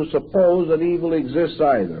reason to suppose that evil exists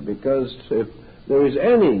either, because if there is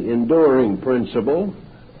any enduring principle,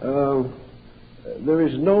 there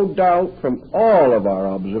is no doubt from all of our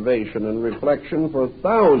observation and reflection for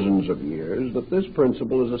thousands of years that this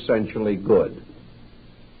principle is essentially good.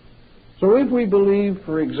 So if we believe,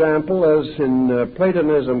 for example, as in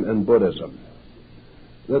Platonism and Buddhism,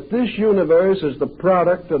 that this universe is the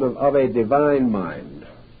product of a divine mind,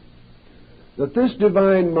 that this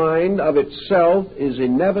divine mind of itself is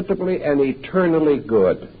inevitably and eternally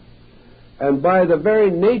good, and by the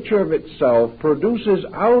very nature of itself produces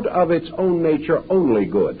out of its own nature only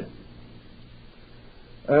good.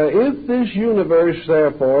 If this universe,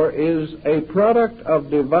 therefore, is a product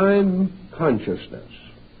of divine consciousness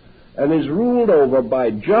and is ruled over by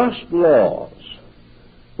just laws,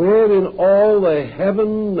 wherein all the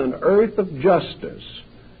heaven and earth of justice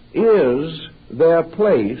is their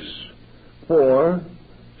place for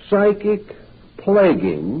psychic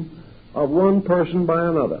plaguing of one person by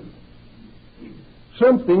another,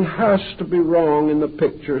 something has to be wrong in the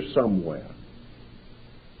picture somewhere.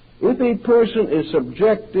 If a person is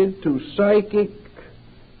subjected to psychic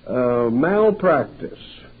malpractice,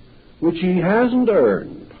 which he hasn't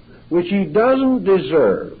earned, which he doesn't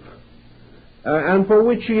deserve, and for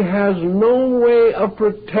which he has no way of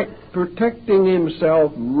protecting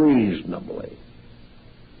himself reasonably,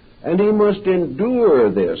 and he must endure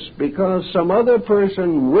this because some other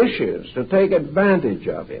person wishes to take advantage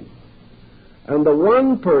of him, and the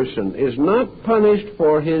one person is not punished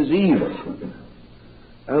for his evil,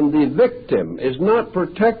 and the victim is not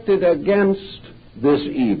protected against this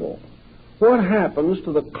evil, what happens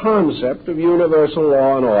to the concept of universal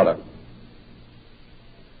law and order?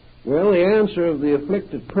 Well, the answer of the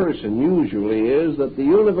afflicted person usually is that the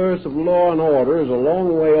universe of law and order is a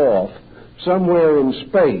long way off, somewhere in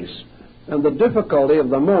space, and the difficulty of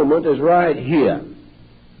the moment is right here.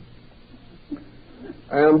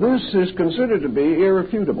 And this is considered to be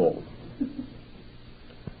irrefutable.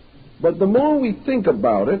 But the more we think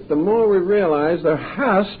about it, the more we realize there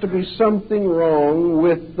has to be something wrong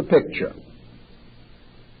with the picture.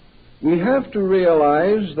 We have to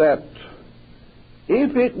realize that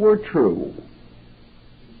if it were true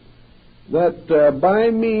that by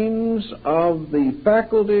means of the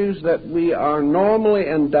faculties that we are normally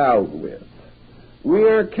endowed with, we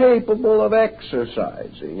are capable of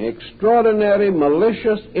exercising extraordinary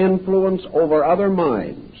malicious influence over other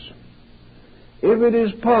minds, if it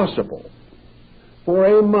is possible for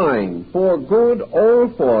a mind, for good or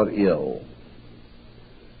for ill,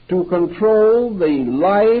 to control the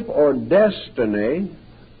life or destiny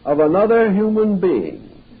of another human being,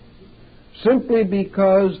 simply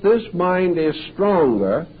because this mind is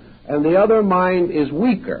stronger and the other mind is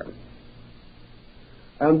weaker,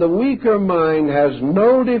 and the weaker mind has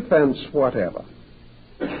no defense whatever,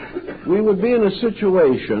 we would be in a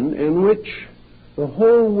situation in which the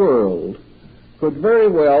whole world could very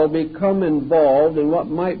well become involved in what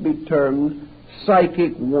might be termed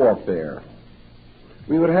psychic warfare.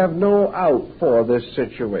 We would have no out for this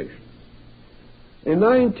situation. In the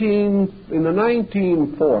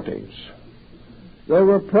 1940s, there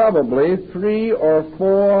were probably 300 or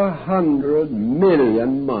 400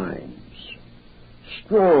 million minds,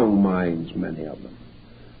 strong minds, many of them,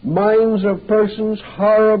 minds of persons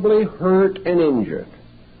horribly hurt and injured,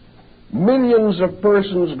 millions of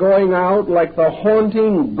persons going out like the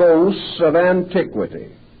haunting ghosts of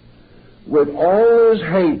antiquity, with all his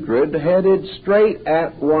hatred headed straight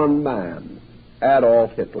at one man,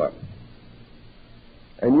 Adolf Hitler.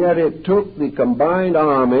 And yet it took the combined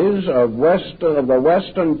armies of the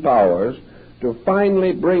Western powers to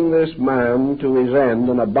finally bring this man to his end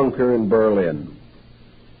in a bunker in Berlin.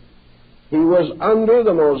 He was under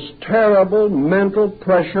the most terrible mental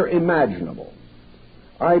pressure imaginable.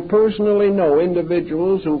 I personally know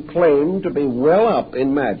individuals who claim to be well up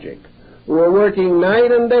in magic, who were working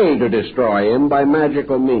night and day to destroy him by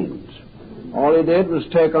magical means. All he did was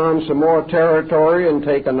take on some more territory and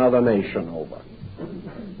take another nation over.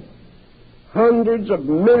 Hundreds of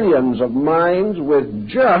millions of minds with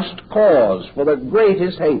just cause for the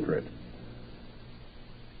greatest hatred.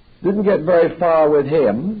 Didn't get very far with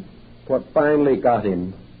him. What finally got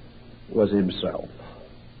him was himself.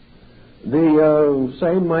 The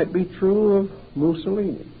same might be true of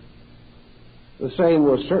Mussolini. The same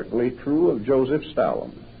was certainly true of Joseph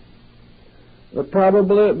Stalin. The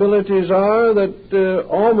probabilities are that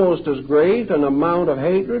almost as great an amount of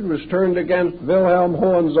hatred was turned against Wilhelm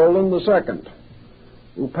Hohenzollern II,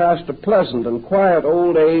 who passed a pleasant and quiet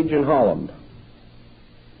old age in Holland.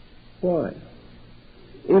 Why?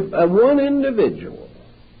 If one individual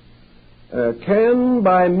can,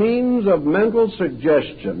 by means of mental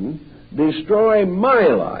suggestion, destroy my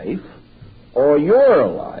life or your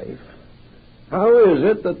life, how is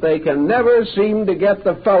it that they can never seem to get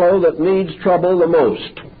the fellow that needs trouble the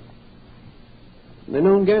most? They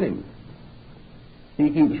don't get him. He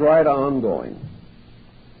keeps right on going.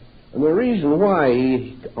 And the reason why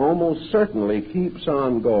he almost certainly keeps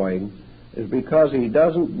on going is because he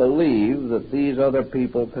doesn't believe that these other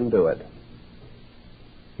people can do it.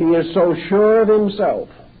 He is so sure of himself.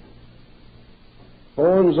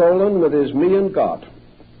 Hohenzollern with his me and Gott.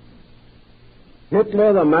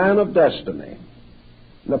 Hitler, the man of destiny.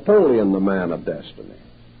 Napoleon, the man of destiny.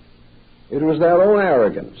 It was their own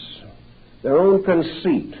arrogance, their own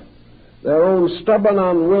conceit, their own stubborn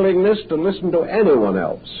unwillingness to listen to anyone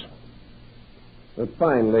else that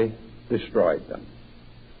finally destroyed them.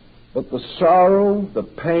 But the sorrow, the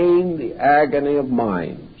pain, the agony of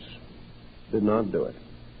minds did not do it.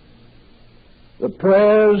 The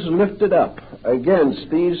prayers lifted up against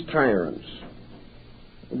these tyrants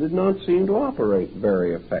did not seem to operate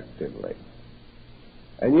very effectively.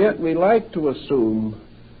 And yet we like to assume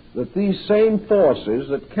that these same forces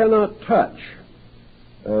that cannot touch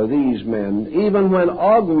these men, even when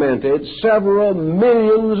augmented several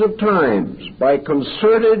millions of times by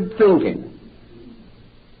concerted thinking,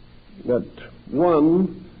 that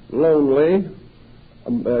one lonely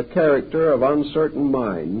character of uncertain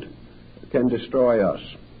mind can destroy us.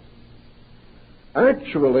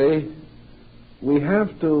 Actually, we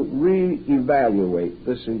have to re-evaluate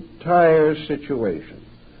this entire situation.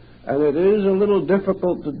 And it is a little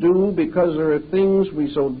difficult to do because there are things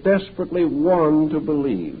we so desperately want to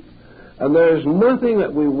believe. And there's nothing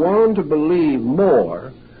that we want to believe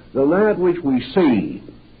more than that which we see,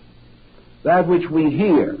 that which we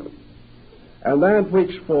hear, and that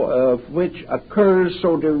which occurs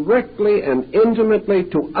so directly and intimately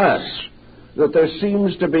to us that there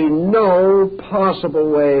seems to be no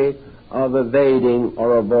possible way of evading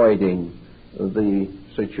or avoiding the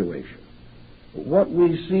situation. What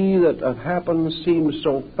we see that happens seems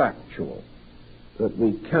so factual that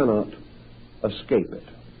we cannot escape it.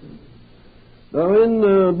 Now,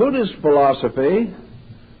 in Buddhist philosophy,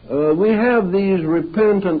 we have these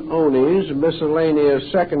repentant onis,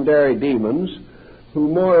 miscellaneous secondary demons, who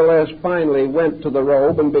more or less finally went to the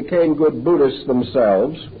robe and became good Buddhists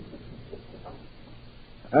themselves.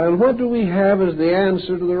 And what do we have as the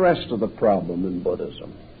answer to the rest of the problem in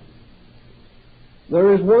Buddhism?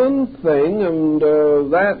 There is one thing, and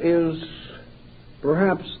that is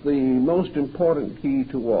perhaps the most important key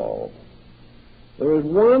to all. There is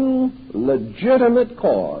one legitimate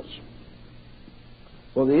cause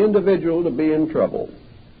for the individual to be in trouble,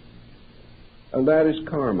 and that is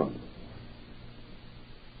karma.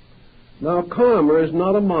 Now, karma is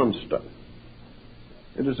not a monster.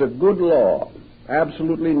 It is a good law,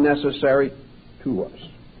 absolutely necessary to us.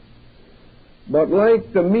 But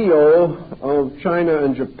like the Mio of China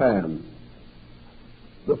and Japan,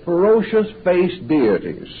 the ferocious-faced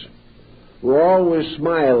deities were always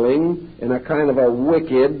smiling in a kind of a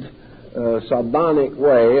wicked, sardonic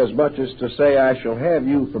way, as much as to say, I shall have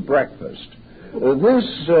you for breakfast.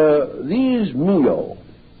 These Mio,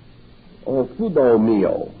 or Fudo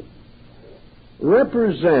Mio,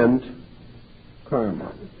 represent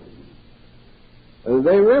karma.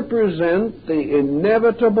 They represent the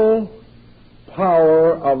inevitable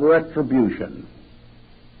power of retribution.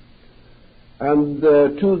 And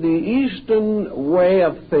to the Eastern way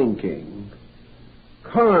of thinking,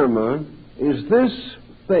 karma is this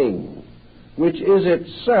thing which is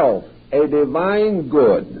itself a divine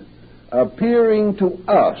good, appearing to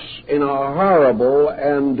us in a horrible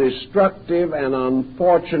and destructive and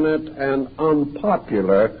unfortunate and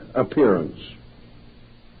unpopular appearance.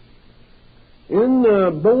 In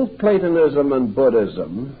both Platonism and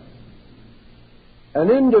Buddhism, an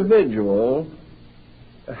individual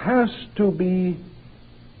has to be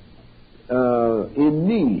in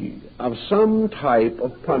need of some type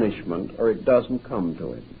of punishment, or it doesn't come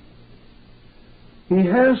to him. He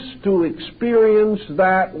has to experience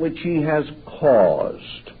that which he has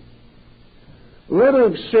caused. Let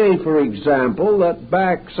us say, for example, that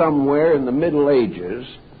back somewhere in the Middle Ages,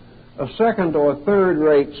 a second or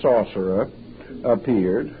third-rate sorcerer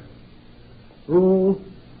appeared who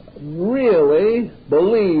really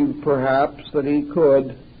believed perhaps that he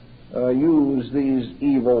could use these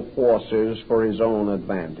evil forces for his own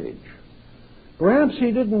advantage. Perhaps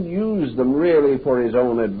he didn't use them really for his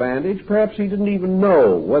own advantage. Perhaps he didn't even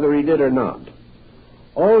know whether he did or not.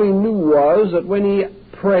 All he knew was that when he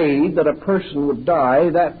prayed that a person would die,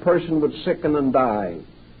 that person would sicken and die.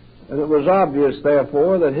 And it was obvious,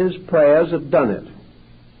 therefore, that his prayers had done it.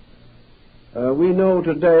 We know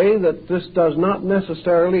today that this does not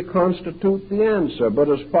necessarily constitute the answer, but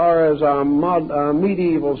as far as our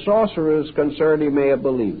medieval sorcerer is concerned, he may have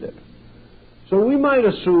believed it. So we might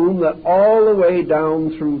assume that all the way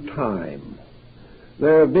down through time,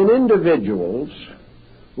 there have been individuals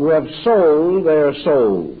who have sold their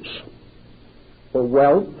souls for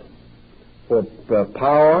wealth, for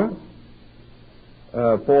power,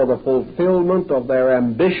 for the fulfillment of their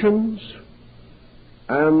ambitions,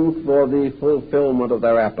 and for the fulfillment of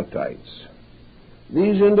their appetites.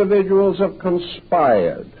 These individuals have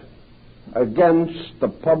conspired against the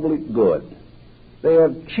public good. They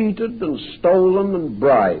have cheated and stolen and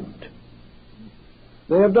bribed.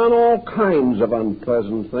 They have done all kinds of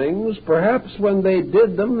unpleasant things. Perhaps when they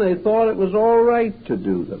did them, they thought it was all right to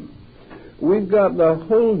do them. We've got the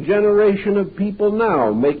whole generation of people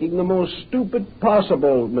now making the most stupid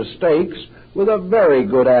possible mistakes with a very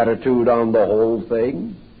good attitude on the whole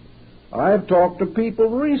thing. I've talked to people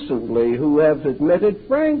recently who have admitted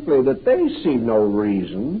frankly that they see no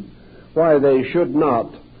reason why they should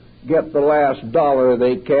not get the last dollar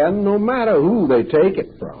they can, no matter who they take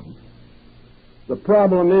it from. The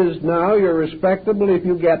problem is now you're respectable if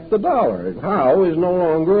you get the dollar. How is no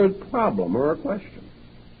longer a problem or a question.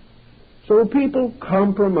 So people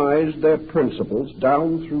compromised their principles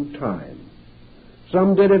down through time.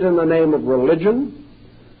 Some did it in the name of religion.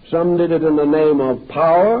 Some did it in the name of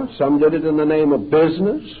power. Some did it in the name of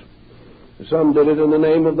business. Some did it in the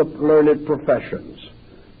name of the learned professions.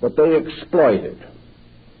 But they exploited.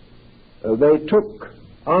 They took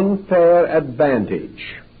unfair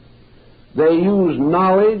advantage. They used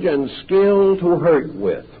knowledge and skill to hurt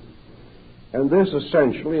with. And this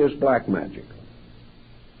essentially is black magic.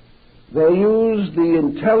 They used the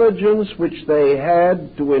intelligence which they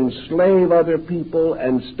had to enslave other people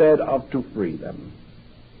instead of to free them.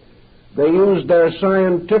 They used their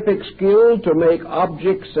scientific skill to make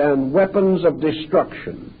objects and weapons of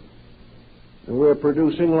destruction. And we're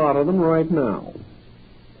producing a lot of them right now.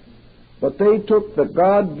 But they took the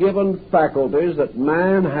God-given faculties that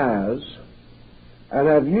man has and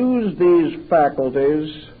have used these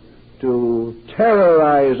faculties to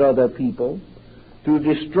terrorize other people, to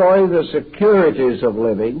destroy the securities of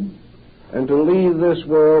living, and to leave this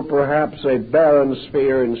world perhaps a barren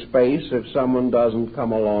sphere in space if someone doesn't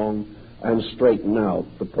come along and straighten out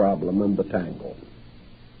the problem and the tangle.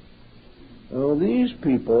 Now, these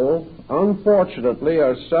people, unfortunately,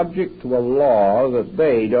 are subject to a law that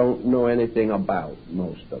they don't know anything about,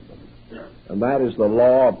 most of them, and that is the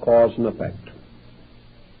law of cause and effect.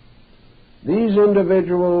 These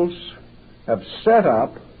individuals have set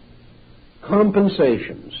up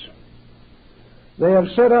compensations. They have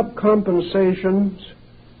set up compensations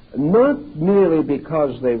not merely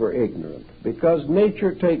because they were ignorant, because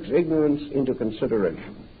nature takes ignorance into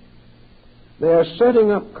consideration. They are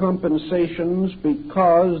setting up compensations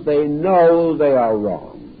because they know they are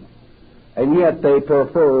wrong, and yet they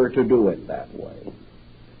prefer to do it that way.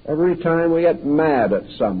 Every time we get mad at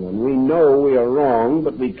someone, we know we are wrong,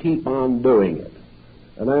 but we keep on doing it.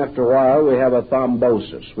 And after a while, we have a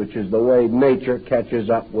thrombosis, which is the way nature catches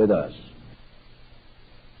up with us.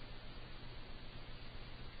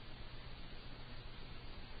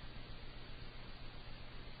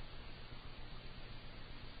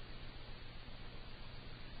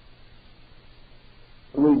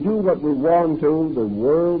 We do what we want to, the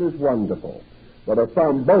world is wonderful. But a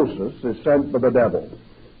thrombosis is sent by the devil.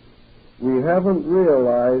 We haven't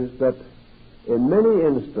realized that in many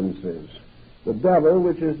instances, The devil,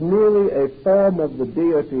 which is merely a form of the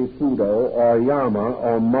deity Fudo or Yama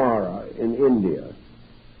or Mara in India,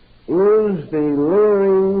 is the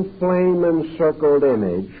luring, flame-encircled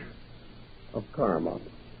image of karma.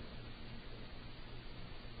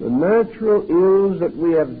 The natural ills that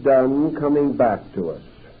we have done coming back to us.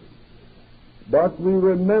 But we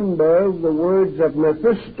remember the words of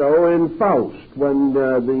Mephisto in Faust,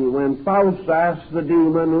 when Faust asks the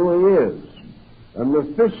demon who he is. And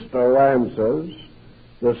Mephisto answers,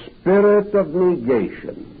 the spirit of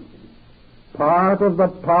negation, part of the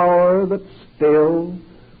power that still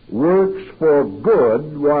works for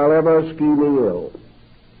good while ever scheming ill.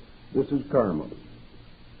 This is karma.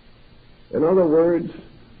 In other words,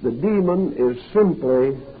 the demon is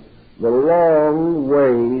simply the long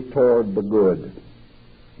way toward the good,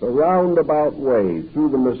 the roundabout way through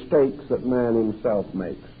the mistakes that man himself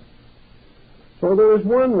makes. So there is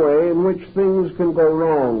one way in which things can go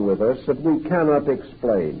wrong with us that we cannot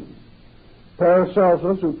explain.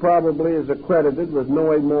 Paracelsus, who probably is accredited with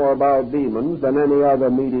knowing more about demons than any other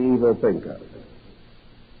medieval thinker,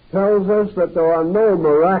 tells us that there are no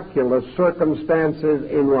miraculous circumstances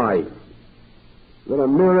in life, that a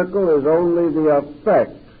miracle is only the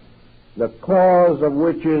effect, the cause of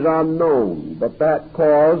which is unknown, but that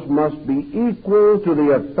cause must be equal to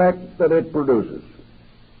the effect that it produces.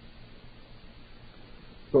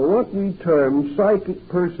 So what we term psychic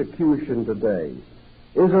persecution today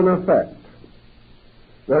is an effect.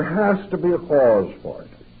 There has to be a cause for it.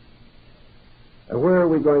 And where are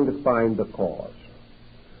we going to find the cause?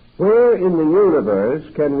 Where in the universe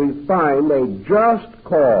can we find a just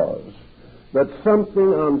cause that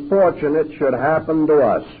something unfortunate should happen to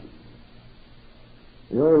us?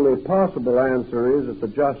 The only possible answer is that the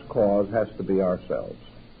just cause has to be ourselves.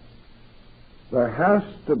 There has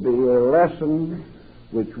to be a lesson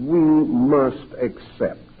which we must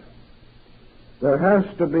accept. There has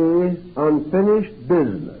to be unfinished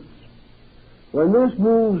business. When this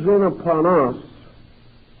moves in upon us,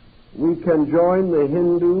 we can join the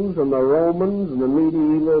Hindus and the Romans and the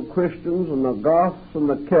medieval Christians and the Goths and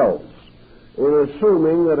the Celts in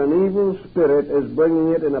assuming that an evil spirit is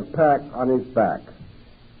bringing it in a pack on its back.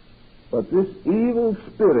 But this evil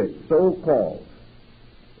spirit, so-called,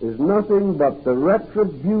 is nothing but the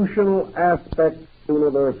retributional aspect of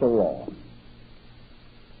universal law.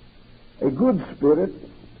 A good spirit,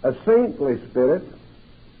 a saintly spirit,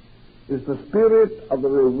 is the spirit of the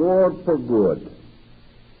reward for good.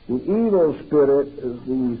 The evil spirit is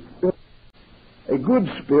the spirit. A good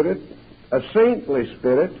spirit, a saintly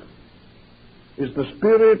spirit, is the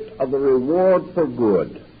spirit of the reward for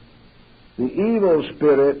good. The evil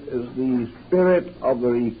spirit is the spirit of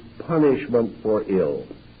the punishment for ill.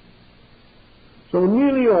 So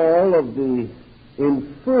nearly all of the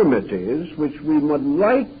infirmities which we would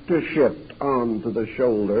like to shift onto the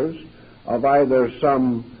shoulders of either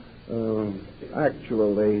some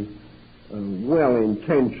actually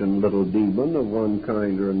well-intentioned little demon of one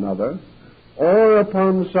kind or another, or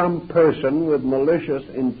upon some person with malicious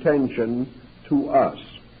intention to us,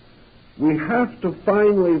 we have to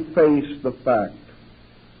finally face the fact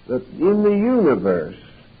that in the universe,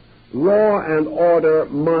 law and order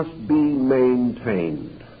must be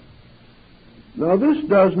maintained. Now, this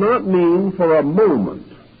does not mean for a moment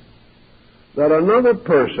that another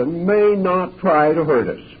person may not try to hurt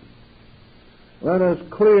us. Let us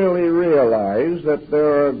clearly realize that there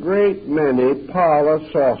are a great many parlor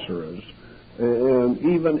sorcerers,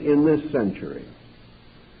 even in this century.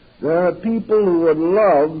 There are people who would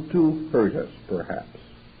love to hurt us, perhaps.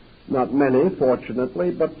 Not many,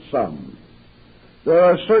 fortunately, but some. There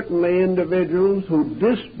are certainly individuals who,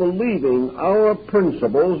 disbelieving our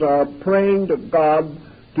principles, are praying to God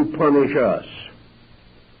to punish us.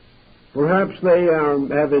 Perhaps they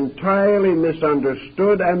have entirely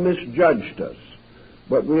misunderstood and misjudged us,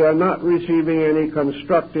 but we are not receiving any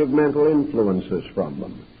constructive mental influences from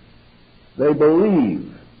them. They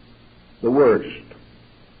believe the worst,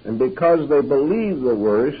 and because they believe the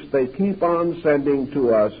worst, they keep on sending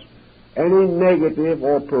to us any negative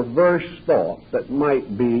or perverse thought that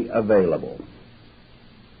might be available.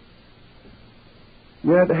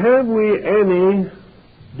 Yet have we any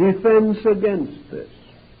defense against this?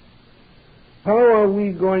 How are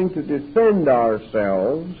we going to defend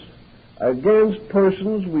ourselves against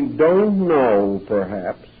persons we don't know,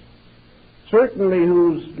 perhaps, certainly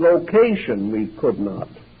whose location we could not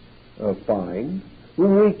find,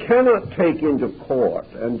 whom we cannot take into court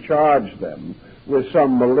and charge them with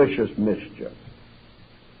some malicious mischief?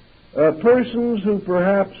 Persons who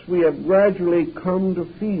perhaps we have gradually come to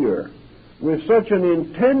fear with such an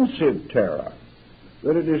intensive terror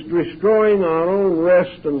that it is destroying our own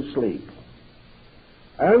rest and sleep.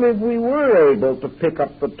 And if we were able to pick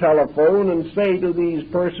up the telephone and say to these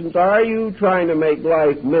persons, "Are you trying to make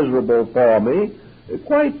life miserable for me?"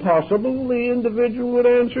 quite possible the individual would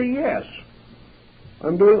answer, "Yes.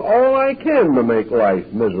 I'm doing all I can to make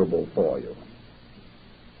life miserable for you."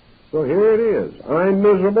 So here it is. I'm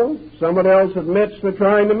miserable. Somebody else admits they're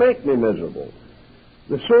trying to make me miserable.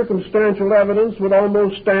 The circumstantial evidence would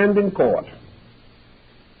almost stand in court.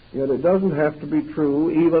 Yet it doesn't have to be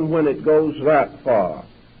true even when it goes that far,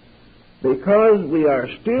 because we are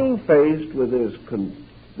still faced with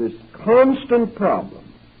this constant problem.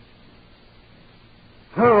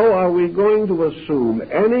 How are we going to assume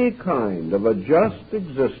any kind of a just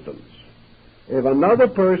existence if another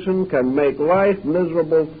person can make life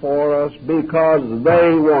miserable for us because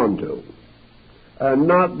they want to, and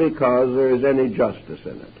not because there is any justice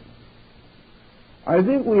in it? I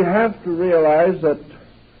think we have to realize that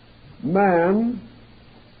man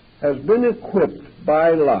has been equipped by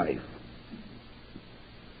life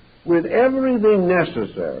with everything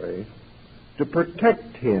necessary to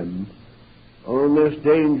protect him on this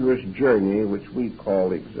dangerous journey which we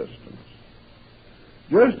call existence.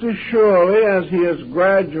 Just as surely as he has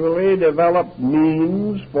gradually developed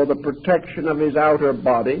means for the protection of his outer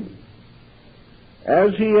body,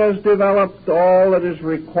 as he has developed all that is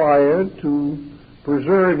required to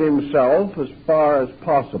preserve himself as far as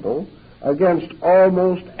possible against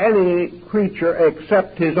almost any creature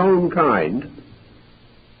except his own kind,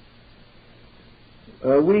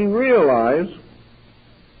 we realize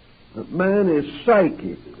that man is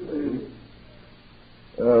psychically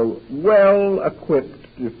well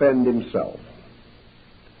equipped to defend himself.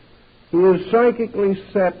 He is psychically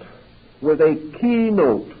set with a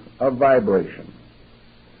keynote of vibration.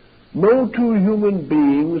 No two human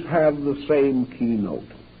beings have the same keynote.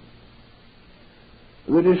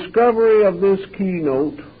 The discovery of this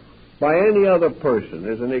keynote by any other person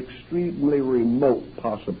is an extremely remote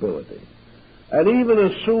possibility. And even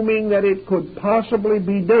assuming that it could possibly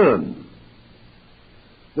be done,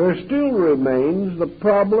 there still remains the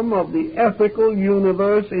problem of the ethical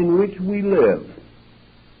universe in which we live.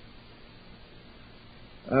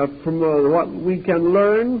 From what we can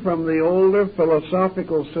learn from the older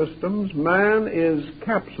philosophical systems, man is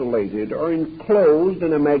capsulated or enclosed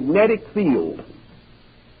in a magnetic field.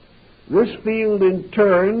 This field, in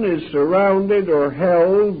turn, is surrounded or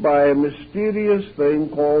held by a mysterious thing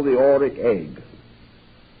called the auric egg.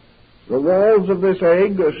 The walls of this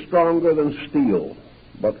egg are stronger than steel,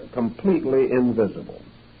 but completely invisible.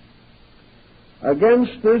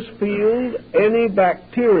 Against this field, any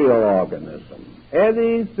bacterial organism,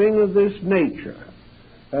 anything of this nature,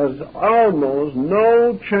 has almost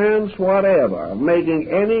no chance whatever of making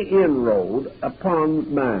any inroad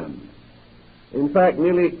upon man. In fact,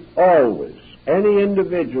 nearly always, any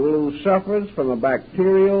individual who suffers from a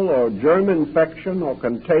bacterial or germ infection or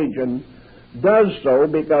contagion does so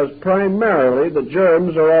because primarily the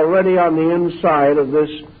germs are already on the inside of this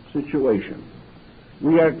situation.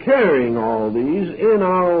 We are carrying all these in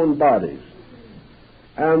our own bodies,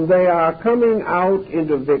 and they are coming out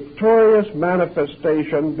into victorious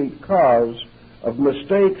manifestation because of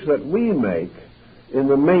mistakes that we make in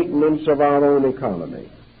the maintenance of our own economy.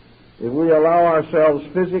 If we allow ourselves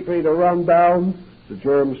physically to run down, the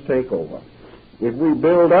germs take over. If we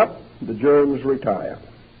build up, the germs retire.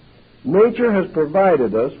 Nature has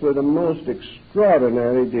provided us with a most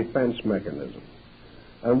extraordinary defense mechanism.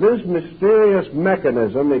 And this mysterious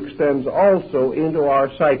mechanism extends also into our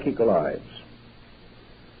psychic lives.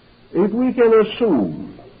 If we can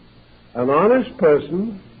assume an honest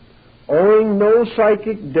person, owing no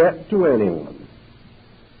psychic debt to anyone,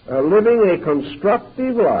 living a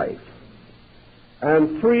constructive life,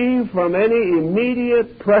 and free from any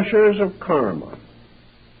immediate pressures of karma,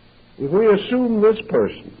 if we assume this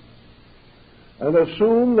person, and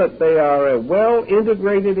assume that they are a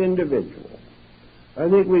well-integrated individual, I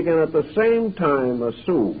think we can at the same time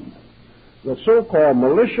assume that so-called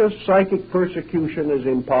malicious psychic persecution is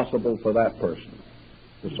impossible for that person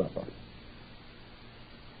to suffer.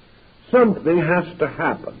 Something has to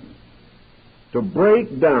happen to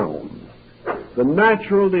break down the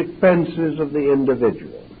natural defenses of the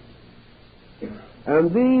individual.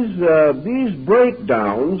 And these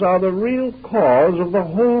breakdowns are the real cause of the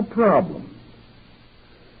whole problem.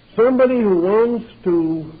 Somebody who wants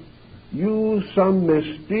to use some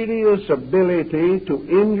mysterious ability to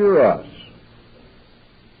injure us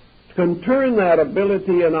can turn that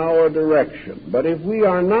ability in our direction. But if we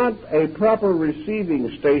are not a proper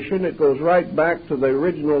receiving station, it goes right back to the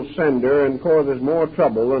original sender and causes more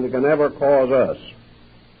trouble than it can ever cause us.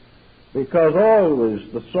 Because always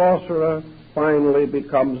the sorcerer finally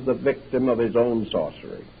becomes the victim of his own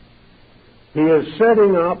sorcery. He is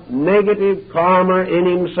setting up negative karma in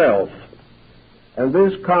himself, and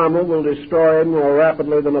this karma will destroy him more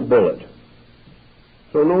rapidly than a bullet.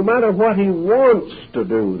 So no matter what he wants to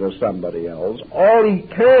do to somebody else, all he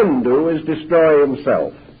can do is destroy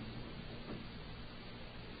himself.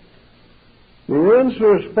 The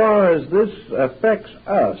answer as far as this affects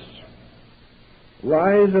us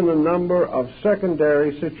lies in a number of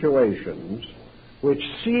secondary situations which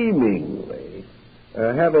seemingly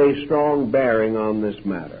have a strong bearing on this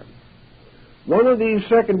matter. One of these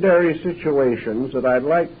secondary situations that I'd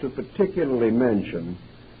like to particularly mention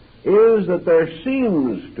is that there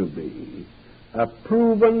seems to be a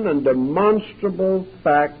proven and demonstrable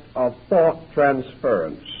fact of thought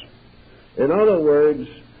transference. In other words,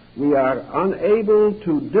 we are unable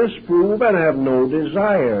to disprove and have no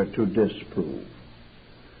desire to disprove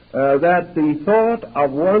that the thought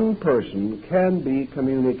of one person can be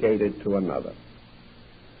communicated to another.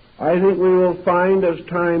 I think we will find as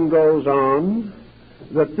time goes on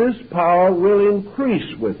that this power will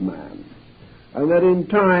increase with man, and that in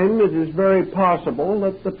time it is very possible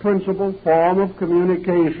that the principal form of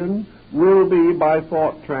communication will be by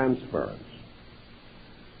thought transference.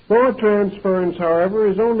 Thought transference, however,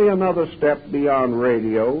 is only another step beyond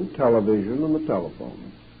radio, television, and the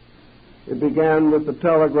telephone. It began with the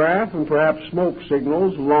telegraph and perhaps smoke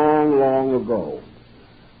signals long, long ago.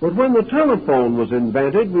 But when the telephone was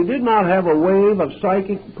invented, we did not have a wave of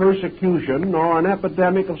psychic persecution nor an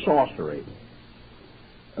epidemic of sorcery.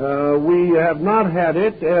 We have not had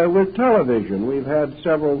it with television. We've had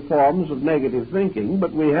several forms of negative thinking,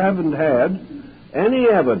 but we haven't had any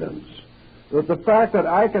evidence that the fact that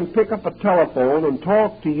I can pick up a telephone and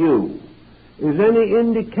talk to you is any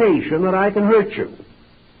indication that I can hurt you.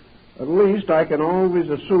 At least I can always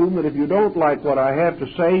assume that if you don't like what I have to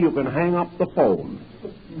say, you can hang up the phone.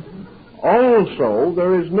 Also,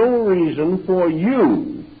 there is no reason for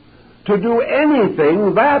you to do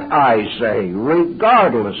anything that I say,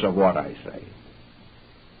 regardless of what I say.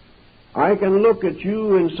 I can look at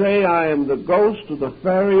you and say I am the ghost of the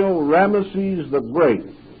Pharaoh Ramesses the Great,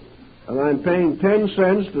 and I'm paying 10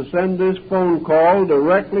 cents to send this phone call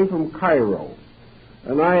directly from Cairo,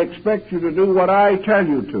 and I expect you to do what I tell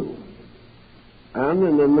you to. And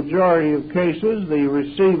in the majority of cases, the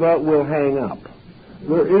receiver will hang up.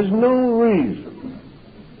 There is no reason,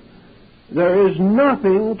 there is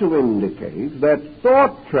nothing to indicate that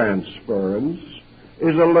thought transference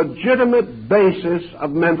is a legitimate basis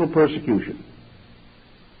of mental persecution.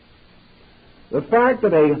 The fact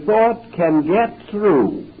that a thought can get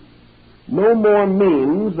through no more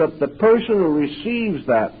means that the person who receives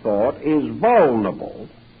that thought is vulnerable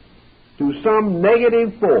to some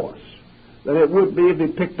negative force than it would be if he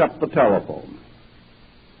picked up the telephone.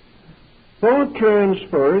 Thought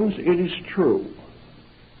transference, it is true,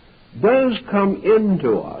 does come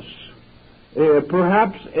into us,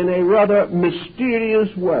 perhaps in a rather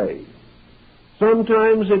mysterious way.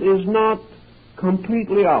 Sometimes it is not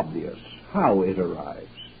completely obvious how it arrives.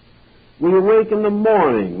 We awake in the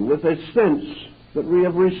morning with a sense that we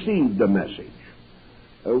have received a message.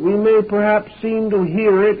 We may perhaps seem to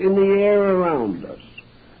hear it in the air around us.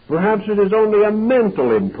 Perhaps it is only a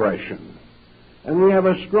mental impression, and we have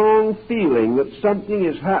a strong feeling that something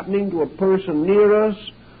is happening to a person near us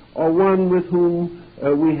or one with whom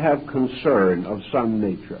we have concern of some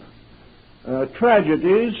nature.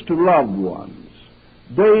 Tragedies to loved ones,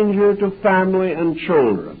 danger to family and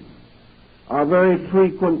children are very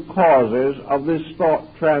frequent causes of this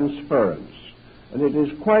thought transference, and it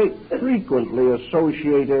is quite frequently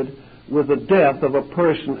associated with the death of a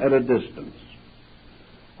person at a distance.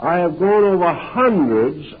 I have gone over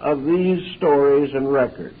hundreds of these stories and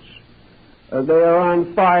records. They are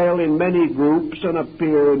on file in many groups and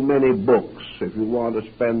appear in many books if you want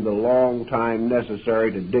to spend the long time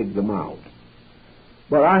necessary to dig them out.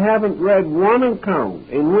 But I haven't read one account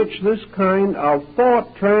in which this kind of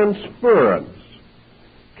thought transference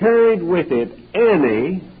carried with it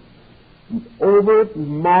any overt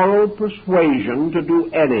moral persuasion to do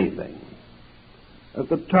anything. At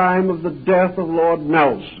the time of the death of Lord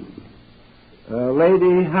Nelson,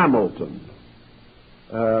 Lady Hamilton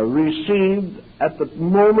received at the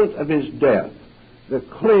moment of his death the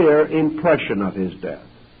clear impression of his death.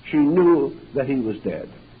 She knew that he was dead.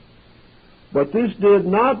 But this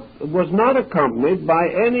was not accompanied by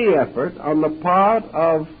any effort on the part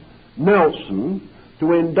of Nelson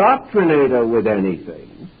to indoctrinate her with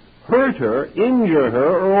anything, hurt her, injure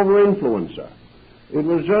her, or over-influence her. It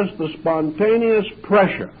was just the spontaneous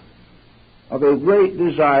pressure of a great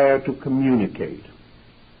desire to communicate.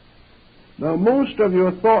 Now, most of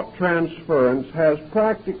your thought transference has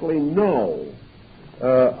practically no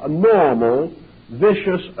normal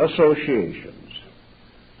vicious associations.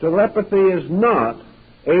 Telepathy is not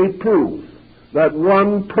a proof that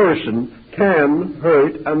one person can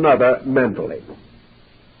hurt another mentally.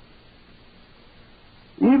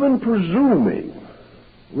 Even presuming,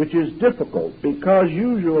 which is difficult because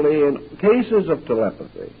usually in cases of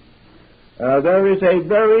telepathy, there is a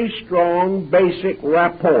very strong basic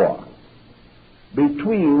rapport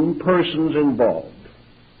between persons involved.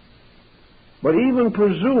 But even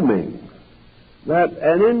presuming that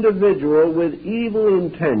an individual with evil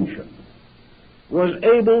intention was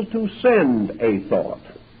able to send a thought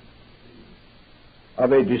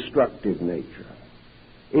of a destructive nature,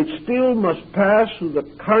 it still must pass through the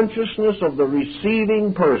consciousness of the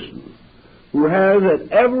receiving person, who has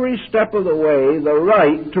at every step of the way the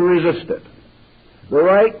right to resist it, the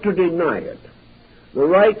right to deny it, the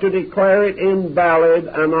right to declare it invalid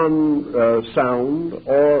and unsound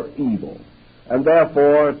or evil, and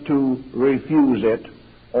therefore to refuse it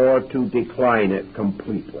or to decline it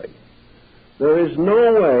completely. There is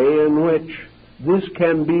no way in which this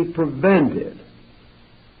can be prevented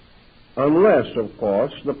unless, of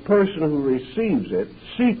course, the person who receives it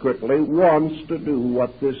secretly wants to do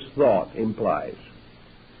what this thought implies.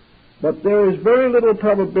 But there is very little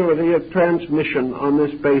probability of transmission on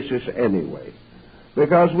this basis anyway,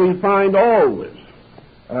 because we find always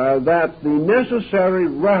that the necessary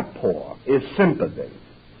rapport is sympathy.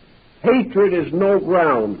 Hatred is no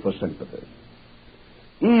ground for sympathy.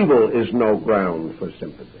 Evil is no ground for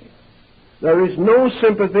sympathy. There is no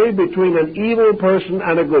sympathy between an evil person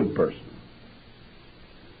and a good person.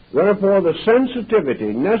 Therefore, the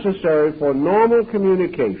sensitivity necessary for normal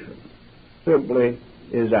communication simply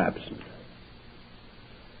is absent.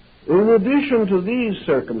 In addition to these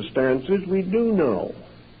circumstances, we do know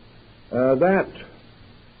that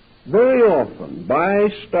very often, by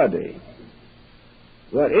study,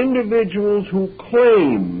 that individuals who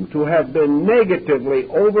claim to have been negatively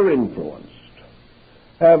over-influenced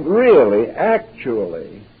have really,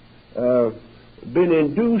 actually, been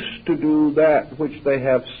induced to do that which they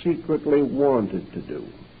have secretly wanted to do,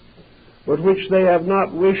 but which they have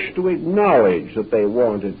not wished to acknowledge that they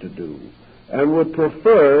wanted to do, and would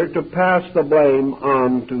prefer to pass the blame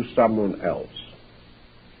on to someone else.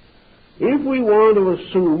 If we want to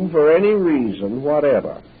assume for any reason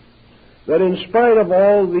whatever that in spite of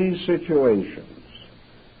all these situations,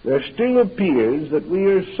 there still appears that we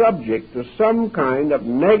are subject to some kind of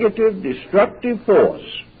negative, destructive force,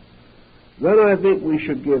 then I think we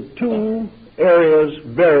should give two areas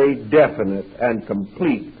very definite and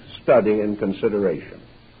complete study and consideration.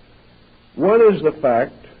 One is the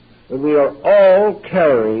fact that we are all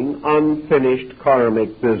carrying unfinished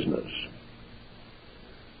karmic business.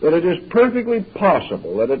 That it is perfectly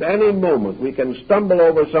possible that at any moment we can stumble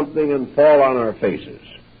over something and fall on our faces.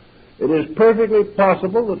 It is perfectly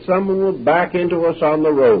possible that someone will back into us on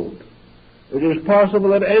the road. It is possible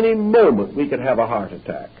that at any moment we could have a heart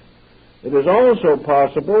attack. It is also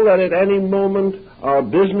possible that at any moment our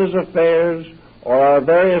business affairs or our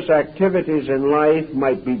various activities in life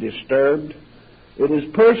might be disturbed. It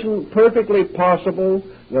is perfectly possible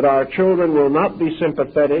that our children will not be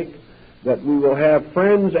sympathetic, that we will have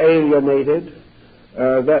friends alienated,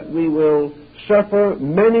 that we will suffer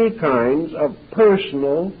many kinds of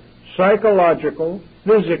personal, psychological,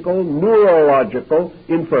 physical, neurological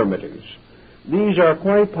infirmities. These are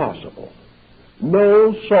quite possible.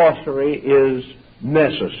 No sorcery is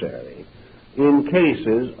necessary in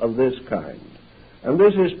cases of this kind. And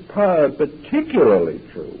this is particularly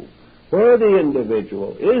true where the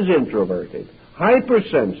individual is introverted,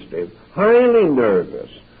 hypersensitive, highly nervous,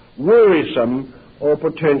 worrisome, or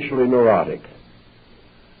potentially neurotic.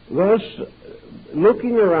 Thus,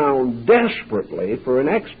 looking around desperately for an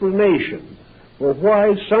explanation for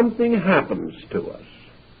why something happens to us,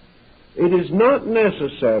 it is not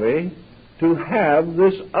necessary to have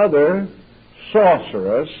this other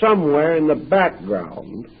sorcerer somewhere in the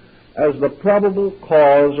background as the probable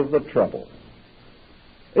cause of the trouble.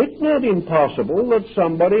 It's not impossible that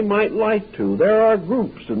somebody might like to. There are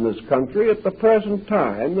groups in this country at the present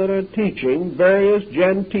time that are teaching various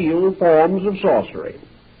genteel forms of sorcery.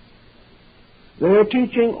 They are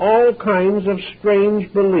teaching all kinds of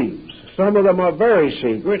strange beliefs. Some of them are very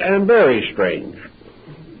secret and very strange.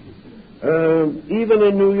 Even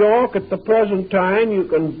in New York at the present time, you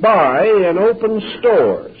can buy in open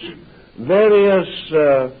stores various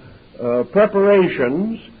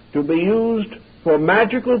preparations to be used for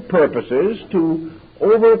magical purposes to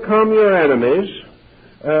overcome your enemies,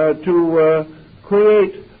 to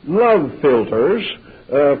create love filters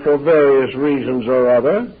for various reasons or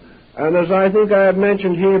other. And as I think I have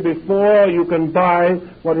mentioned here before, you can buy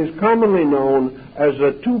what is commonly known as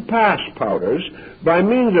the 2-pass powders, by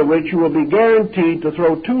means of which you will be guaranteed to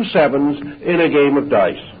throw 2 sevens in a game of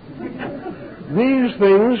dice. These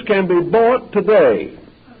things can be bought today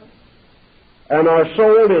and are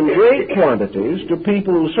sold in great quantities to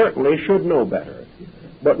people who certainly should know better,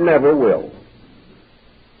 but never will.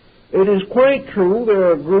 It is quite true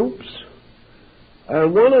there are groups,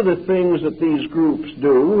 and one of the things that these groups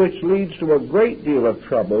do, which leads to a great deal of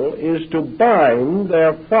trouble, is to bind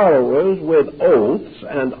their followers with oaths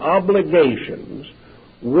and obligations,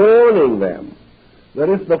 warning them that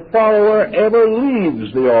if the follower ever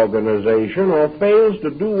leaves the organization or fails to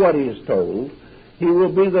do what he is told, he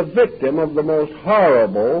will be the victim of the most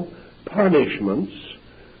horrible punishments,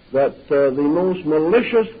 that the most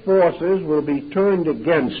malicious forces will be turned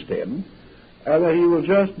against him, and that he will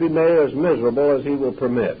just be made as miserable as he will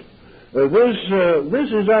permit.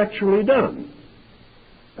 This is actually done.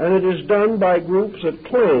 And it is done by groups that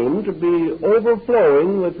claim to be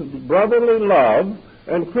overflowing with brotherly love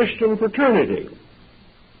and Christian fraternity.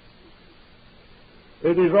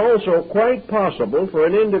 It is also quite possible for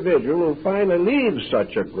an individual who finally leaves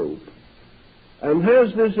such a group and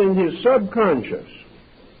has this in his subconscious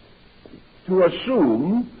to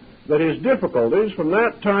assume that his difficulties from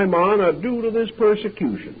that time on are due to this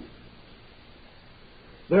persecution.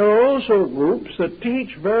 There are also groups that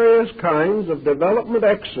teach various kinds of development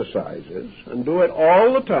exercises, and do it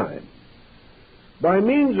all the time, by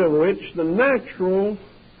means of which the natural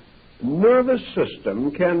nervous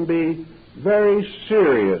system can be very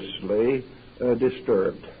seriously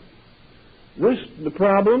disturbed. The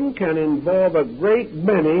problem can involve a great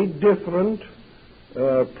many different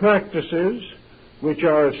practices which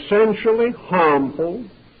are essentially harmful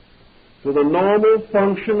to the normal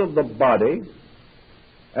function of the body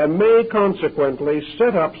and may consequently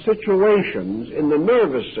set up situations in the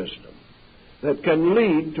nervous system that can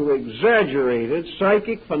lead to exaggerated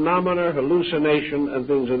psychic phenomena, hallucination, and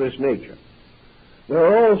things of this nature. There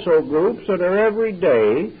are also groups that are every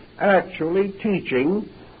day actually teaching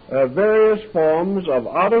various forms of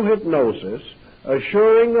auto-hypnosis,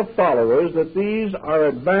 assuring the followers that these are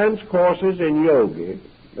advanced courses in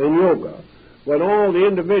yoga, when all the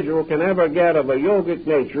individual can ever get of a yogic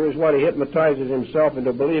nature is what he hypnotizes himself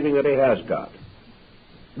into believing that he has got.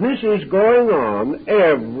 This is going on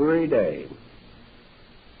every day.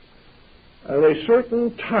 And a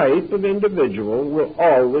certain type of individual will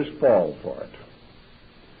always fall for it.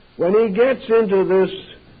 When he gets into this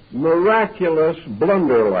miraculous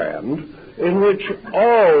blunderland in which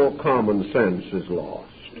all common sense is lost,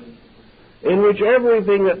 in which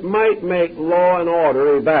everything that might make law and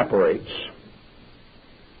order evaporates,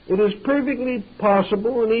 it is perfectly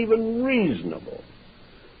possible and even reasonable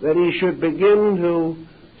that he should begin to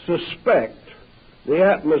suspect the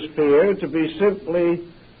atmosphere to be simply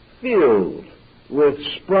filled with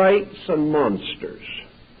sprites and monsters,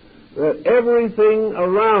 that everything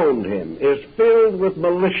around him is filled with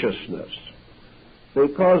maliciousness,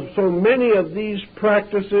 because so many of these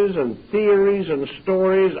practices and theories and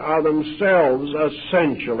stories are themselves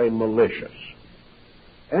essentially malicious.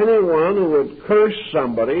 Anyone who would curse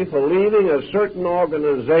somebody for leaving a certain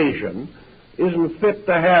organization isn't fit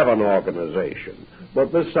to have an organization,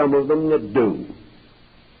 but there's some of them that do.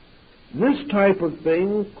 This type of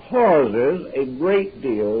thing causes a great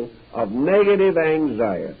deal of negative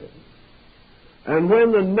anxiety. And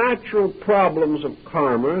when the natural problems of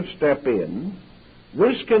karma step in,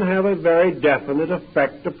 this can have a very definite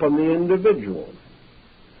effect upon the individual,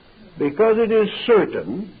 because it is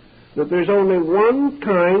certain that there's only one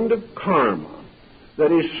kind of karma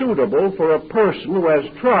that is suitable for a person who has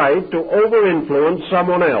tried to over-influence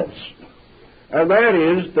someone else, and that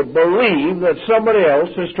is to believe that somebody else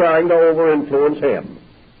is trying to over-influence him.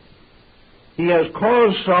 He has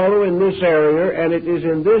caused sorrow in this area, and it is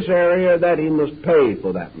in this area that he must pay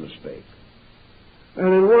for that mistake. And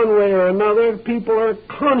in one way or another, people are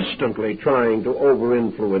constantly trying to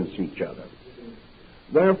over-influence each other.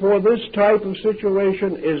 Therefore, this type of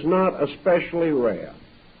situation is not especially rare.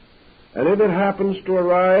 And if it happens to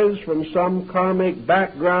arise from some karmic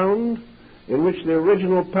background in which the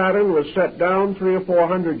original pattern was set down 300 or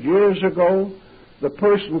 400 years ago, the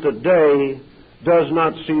person today does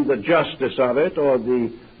not see the justice of it or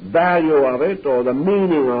the value of it or the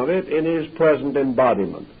meaning of it in his present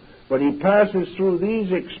embodiment. But he passes through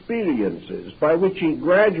these experiences by which he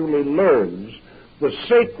gradually learns the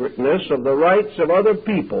sacredness of the rights of other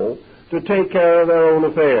people to take care of their own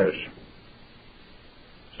affairs.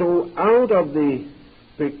 So out of the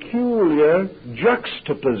peculiar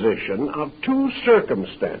juxtaposition of two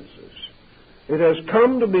circumstances. It has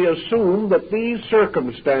come to be assumed that these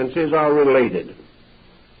circumstances are related.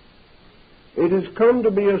 It has come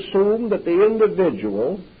to be assumed that the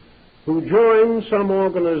individual who joins some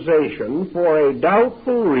organization for a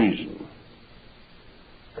doubtful reason,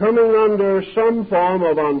 coming under some form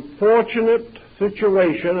of unfortunate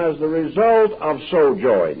situation as the result of so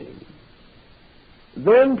joining,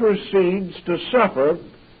 then proceeds to suffer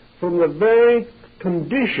from the very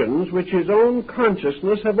conditions which his own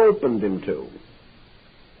consciousness have opened him to.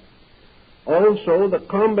 Also, the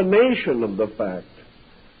combination of the fact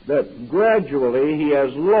that gradually he has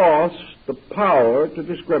lost the power to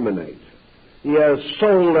discriminate. He has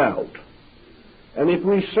sold out. And if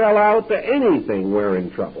we sell out to anything, we're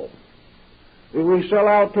in trouble. If we sell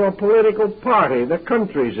out to a political party, the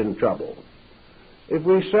country's in trouble. If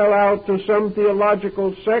we sell out to some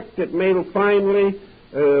theological sect, it may finally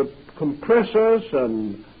compress us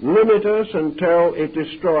and limit us until it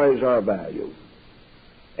destroys our value.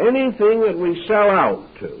 Anything that we sell out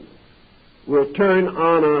to will turn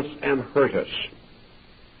on us and hurt us.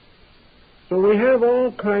 So we have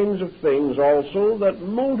all kinds of things also that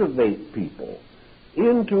motivate people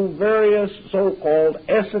into various so-called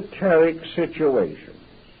esoteric situations.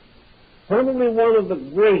 Probably one of the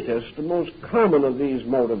greatest and most common of these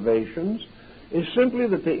motivations is simply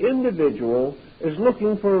that the individual is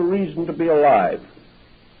looking for a reason to be alive.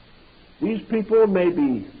 These people may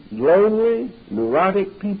be lonely,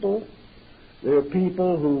 neurotic people. They're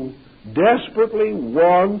people who desperately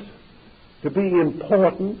want to be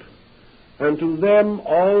important, and to them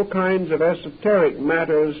all kinds of esoteric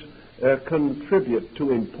matters contribute to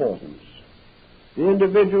importance. The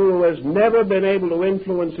individual who has never been able to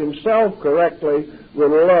influence himself correctly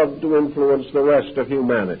will love to influence the rest of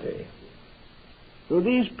humanity. So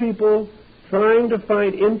these people trying to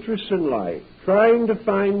find interest in life, trying to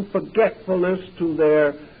find forgetfulness to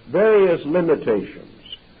their various limitations,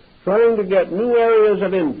 trying to get new areas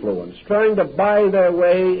of influence, trying to buy their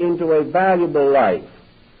way into a valuable life,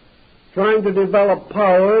 trying to develop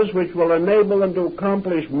powers which will enable them to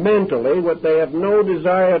accomplish mentally what they have no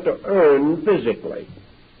desire to earn physically.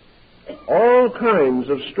 All kinds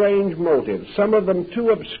of strange motives, some of them too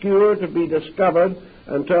obscure to be discovered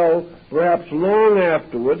until perhaps long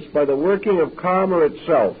afterwards by the working of karma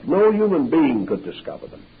itself. No human being could discover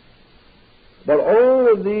them. But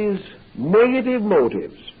all of these negative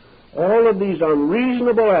motives, all of these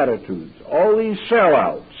unreasonable attitudes, all these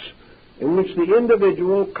sellouts, in which the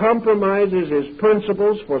individual compromises his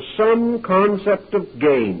principles for some concept of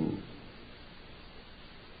gain.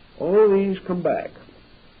 All these come back.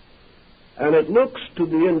 And it looks to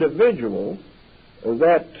the individual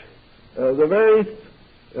that the very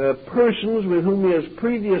persons with whom he has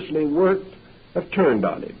previously worked have turned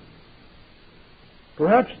on him.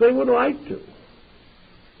 Perhaps they would like to,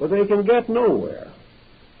 but they can get nowhere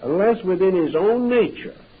unless within his own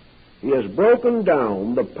nature he has broken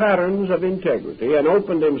down the patterns of integrity and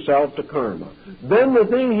opened himself to karma. Then the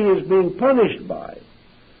thing he is being punished by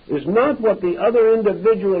is not what the other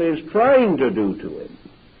individual is trying to do to him,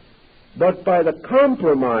 but by the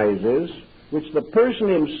compromises which the person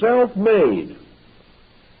himself made,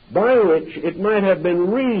 by which it might have been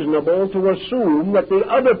reasonable to assume that the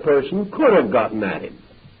other person could have gotten at him.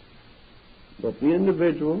 But the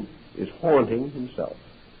individual is haunting himself.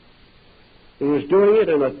 He is doing it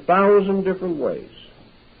in 1,000 different ways.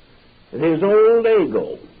 And his old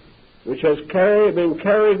ego, which has been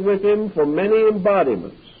carried with him for many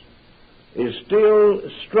embodiments, is still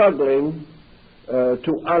struggling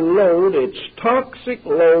to unload its toxic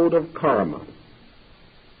load of karma.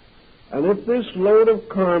 And if this load of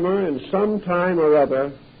karma in some time or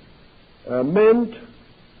other meant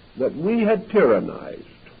that we had tyrannized,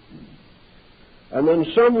 and in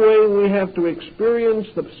some way we have to experience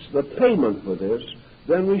the payment for this,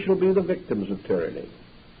 then we shall be the victims of tyranny.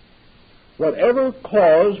 Whatever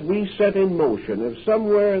cause we set in motion, if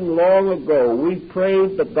somewhere long ago we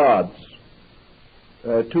prayed the gods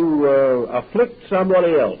to afflict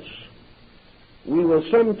somebody else, we will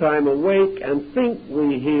sometime awake and think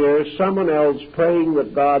we hear someone else praying the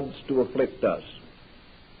gods to afflict us.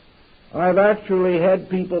 I've actually had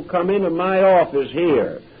people come into my office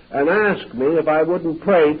here and ask me if I wouldn't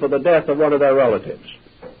pray for the death of one of their relatives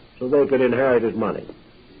so they could inherit his money.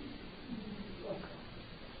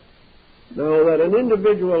 Now, that an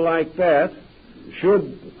individual like that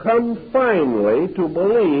should come finally to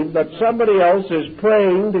believe that somebody else is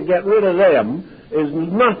praying to get rid of them is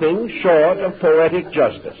nothing short of poetic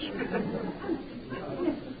justice.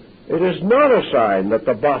 It is not a sign that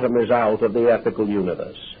the bottom is out of the ethical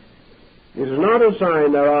universe. It is not a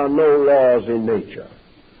sign there are no laws in nature.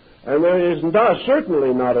 And there is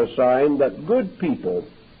certainly not a sign that good people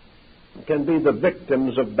can be the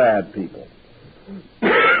victims of bad people.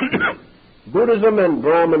 Buddhism and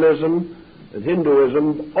Brahmanism and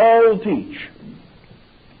Hinduism all teach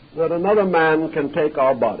that another man can take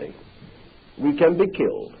our body. We can be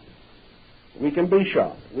killed. We can be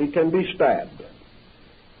shot. We can be stabbed.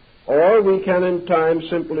 Or we can in time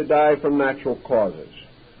simply die from natural causes.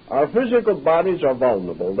 Our physical bodies are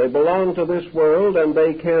vulnerable. They belong to this world, and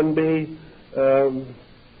they can be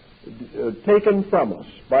taken from us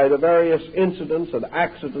by the various incidents and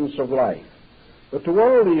accidents of life. But to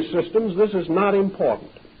all these systems, this is not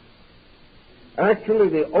important. Actually,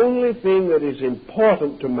 the only thing that is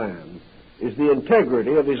important to man is the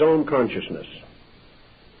integrity of his own consciousness.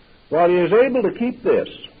 While he is able to keep this,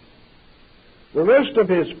 the rest of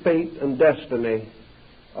his fate and destiny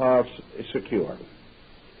are secure.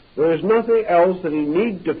 There is nothing else that he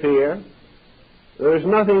need to fear. There is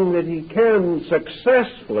nothing that he can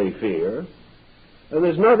successfully fear. And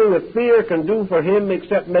there's nothing that fear can do for him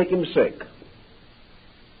except make him sick.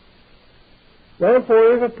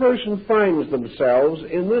 Therefore, if a person finds themselves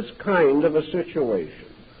in this kind of a situation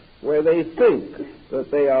where they think that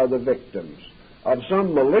they are the victims of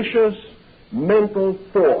some malicious mental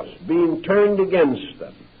force being turned against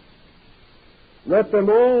them, let them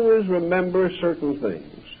always remember certain things.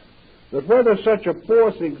 That whether such a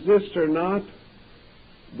force exists or not,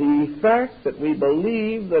 the fact that we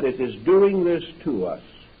believe that it is doing this to us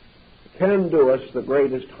can do us the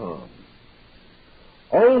greatest harm.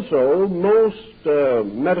 Also, most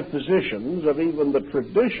metaphysicians of even the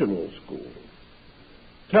traditional school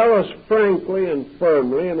tell us frankly and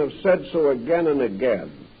firmly, and have said so again and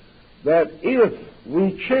again, that if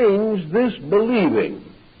we change this believing,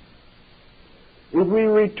 if we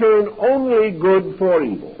return only good for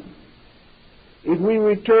evil, if we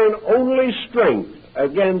return only strength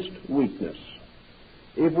against weakness,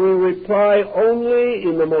 if we reply only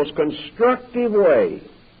in the most constructive way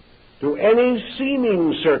to any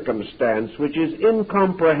seeming circumstance which is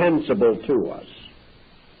incomprehensible to us,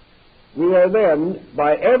 we are then,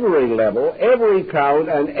 by every level, every count,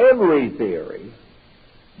 and every theory,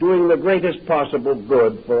 doing the greatest possible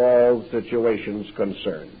good for all situations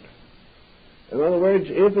concerned. In other words,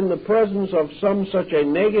 if in the presence of some such a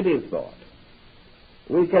negative thought,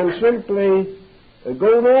 we can simply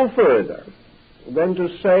go no further than to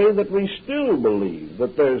say that we still believe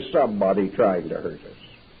that there's somebody trying to hurt us,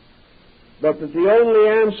 but that the only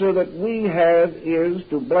answer that we have is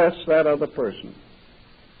to bless that other person,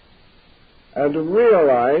 and to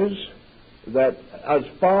realize that as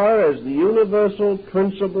far as the universal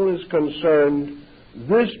principle is concerned,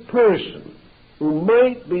 this person who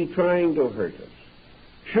might be trying to hurt us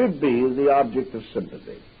should be the object of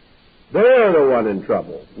sympathy. They're the one in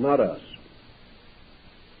trouble, not us.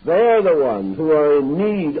 They're the ones who are in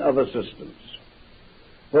need of assistance.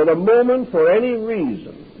 For the moment, for any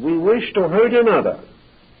reason, we wish to hurt another,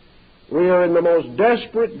 we are in the most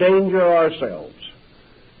desperate danger ourselves,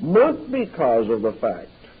 not because of the fact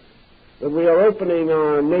that we are opening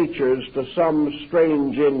our natures to some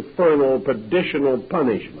strange, infernal, perditional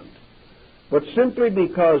punishment, but simply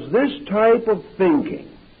because this type of thinking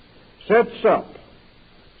sets up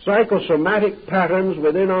psychosomatic patterns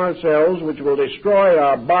within ourselves which will destroy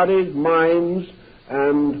our bodies, minds,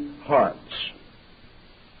 and hearts.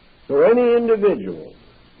 So any individual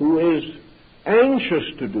who is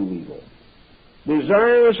anxious to do evil,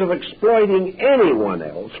 desirous of exploiting anyone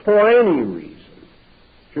else for any reason,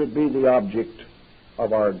 should be the object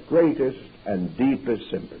of our greatest and deepest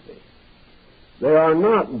sympathy. They are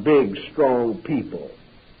not big, strong people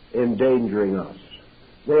endangering us.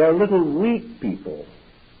 They are little, weak people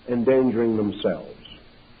endangering themselves.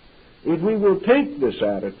 If we will take this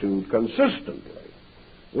attitude consistently,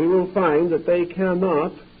 we will find that they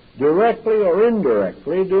cannot, directly or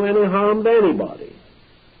indirectly, do any harm to anybody.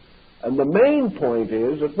 And the main point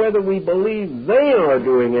is that whether we believe they are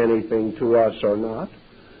doing anything to us or not,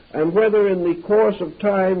 and whether in the course of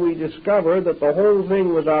time we discover that the whole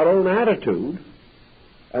thing was our own attitude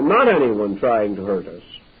and not anyone trying to hurt us,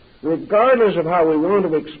 regardless of how we want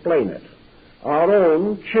to explain it, our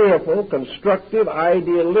own cheerful, constructive,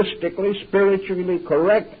 idealistically, spiritually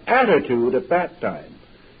correct attitude at that time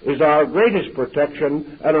is our greatest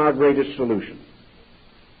protection and our greatest solution.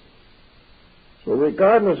 So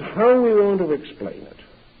regardless how we want to explain it,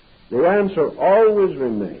 the answer always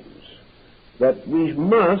remains that we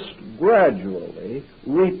must gradually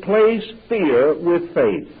replace fear with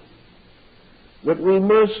faith, that we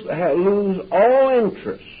must lose all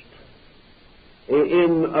interest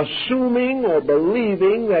in assuming or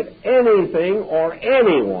believing that anything or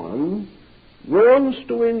anyone wants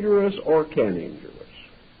to injure us or can injure us.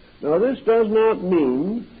 Now, this does not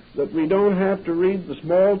mean that we don't have to read the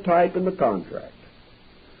small type in the contract.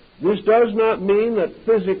 This does not mean that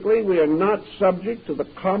physically we are not subject to the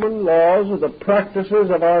common laws of the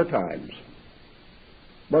practices of our times.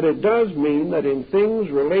 But it does mean that in things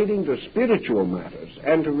relating to spiritual matters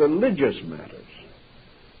and to religious matters,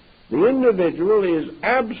 the individual is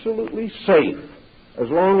absolutely safe as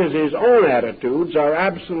long as his own attitudes are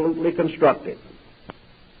absolutely constructive.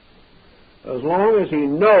 As long as he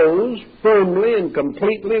knows firmly and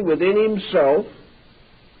completely within himself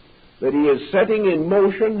that he is setting in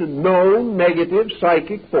motion no negative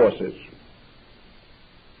psychic forces,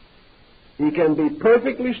 he can be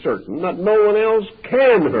perfectly certain that no one else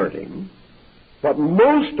can hurt him, but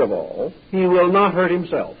most of all, he will not hurt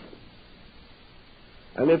himself.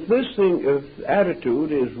 And if this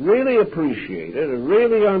attitude is really appreciated and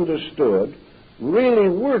really understood, really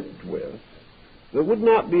worked with, there would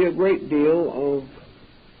not be a great deal of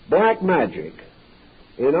black magic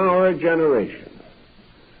in our generation.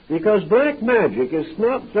 Because black magic is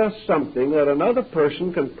not just something that another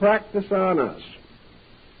person can practice on us.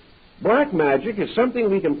 Black magic is something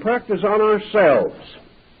we can practice on ourselves.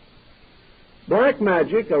 Black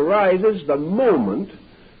magic arises the moment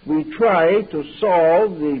we try to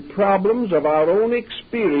solve the problems of our own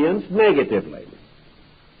experience negatively.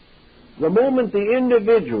 The moment the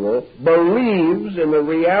individual believes in the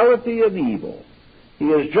reality of evil, he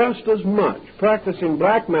is just as much practicing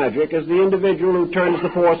black magic as the individual who turns the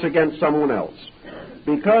force against someone else,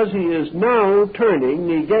 because he is now turning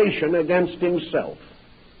negation against himself.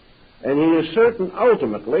 And he is certain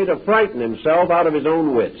ultimately to frighten himself out of his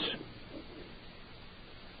own wits.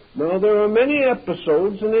 Now, there are many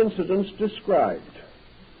episodes and incidents described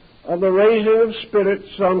of the raising of spirits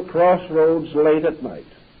on crossroads late at night.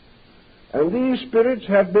 And these spirits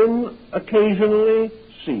have been occasionally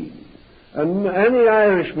seen. And any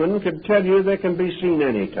Irishman can tell you they can be seen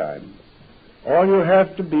any time. All you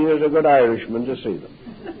have to be is a good Irishman to see them.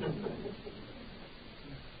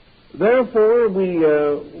 Therefore,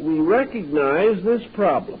 we recognize this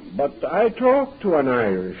problem. But I talked to an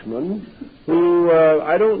Irishman who,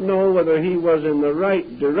 I don't know whether he was in the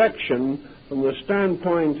right direction from the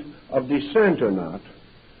standpoint of descent or not,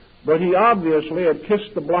 but he obviously had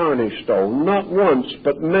kissed the Blarney Stone, not once,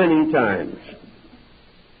 but many times.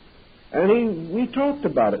 And we talked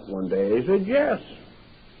about it one day. He said, yes,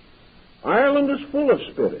 Ireland is full of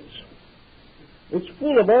spirits. It's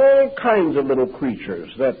full of all kinds of little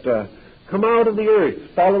creatures that come out of the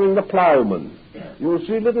earth following the plowman. You'll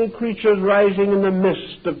see little creatures rising in the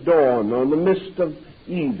mist of dawn or in the mist of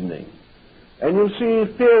evening. And you'll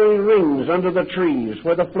see fairy rings under the trees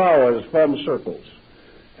where the flowers form circles.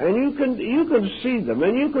 And you can see them,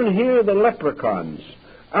 and you can hear the leprechauns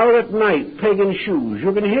out at night pegging shoes.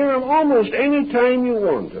 You can hear them almost any time you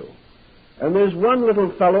want to. And there's one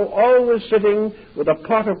little fellow always sitting with a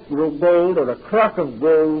pot of gold or a crock of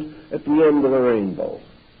gold at the end of the rainbow.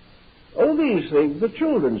 All these things, the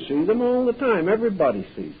children see them all the time. Everybody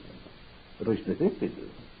sees them. At least they think they do.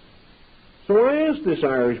 So I asked this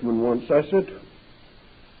Irishman once, I said,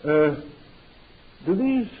 do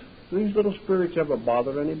these little spirits ever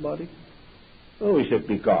bother anybody? Oh, he said,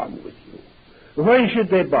 be gone with you. Why should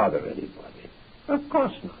they bother anybody? Of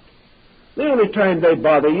course not. The only time they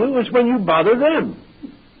bother you is when you bother them.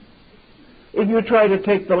 If you try to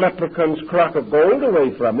take the leprechaun's crock of gold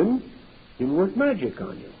away from him, he'll work magic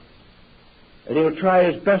on you. And he'll try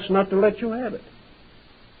his best not to let you have it.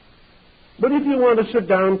 But if you want to sit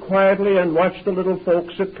down quietly and watch the little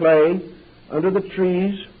folks at play under the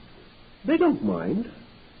trees, they don't mind.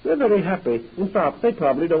 They're very happy. In fact, they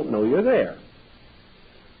probably don't know you're there.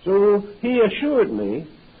 So he assured me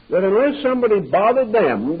that unless somebody bothered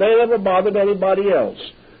them, they never bothered anybody else.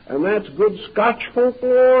 And that's good Scotch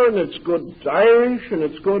folklore, and it's good Irish, and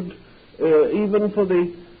it's good even for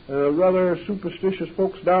the rather superstitious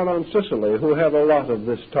folks down on Sicily who have a lot of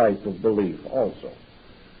this type of belief also.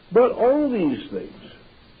 But all these things,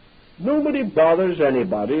 nobody bothers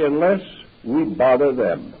anybody unless we bother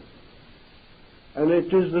them. And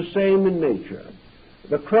it is the same in nature.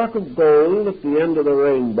 The crock of gold at the end of the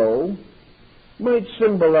rainbow might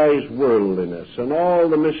symbolize worldliness and all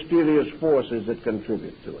the mysterious forces that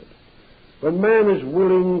contribute to it. When man is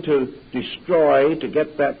willing to destroy to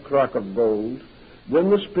get that crock of gold, then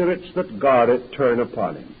the spirits that guard it turn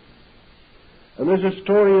upon him. And there's a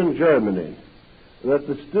story in Germany that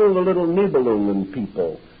still the little Nibelungen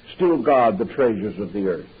people still guard the treasures of the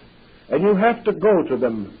earth. And you have to go to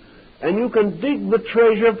them And you can dig the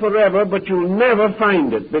treasure forever, but you'll never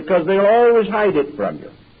find it because they'll always hide it from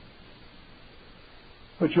you.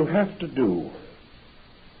 What you have to do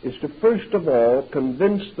is to first of all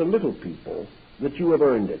convince the little people that you have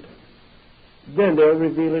earned it. Then they'll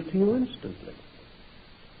reveal it to you instantly.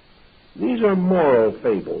 These are moral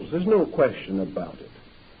fables. There's no question about it.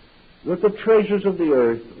 That the treasures of the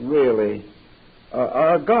earth really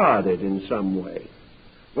are guarded in some way.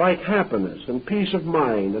 Like happiness and peace of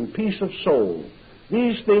mind and peace of soul.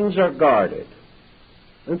 These things are guarded.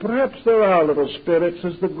 And perhaps there are little spirits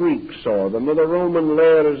as the Greeks saw them, or the Roman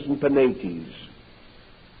Lares and Penates.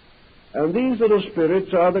 And these little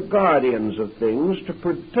spirits are the guardians of things to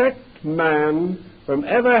protect man from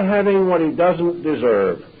ever having what he doesn't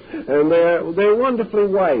deserve. And they're wonderfully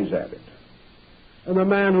wise at it. And the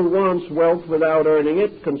man who wants wealth without earning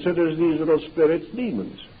it considers these little spirits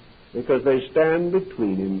demons, because they stand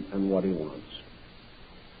between him and what he wants.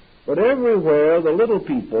 But everywhere the little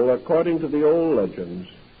people, according to the old legends,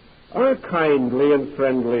 are kindly and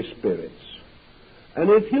friendly spirits. And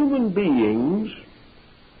if human beings,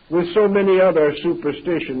 with so many other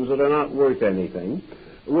superstitions that are not worth anything,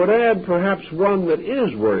 would add perhaps one that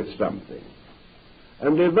is worth something,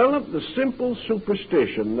 and develop the simple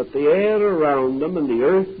superstition that the air around them and the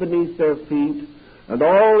earth beneath their feet and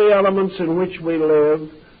all the elements in which we live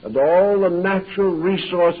and all the natural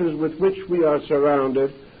resources with which we are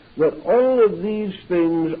surrounded, that all of these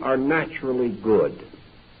things are naturally good.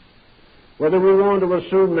 Whether we want to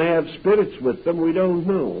assume they have spirits with them, we don't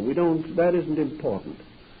know. That isn't important.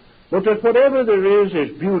 But that whatever there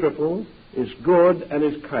is beautiful, is good, and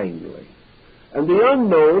is kindly. And the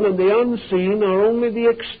unknown and the unseen are only the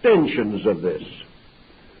extensions of this.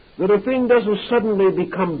 That a thing doesn't suddenly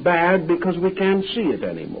become bad because we can't see it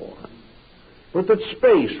anymore. But that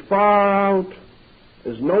space far out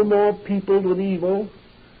is no more peopled with evil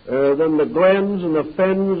than the glens and the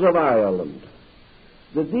fens of Ireland.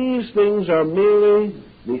 That these things are merely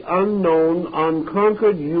the unknown,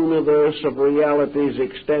 unconquered universe of realities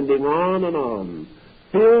extending on and on,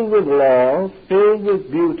 filled with law, filled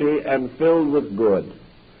with beauty, and filled with good.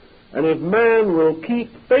 And if man will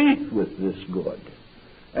keep faith with this good,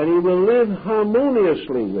 and he will live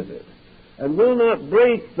harmoniously with it, and will not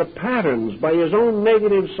break the patterns by his own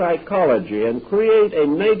negative psychology and create a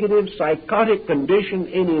negative psychotic condition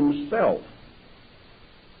in himself,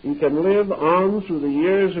 he can live on through the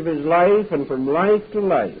years of his life and from life to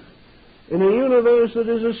life in a universe that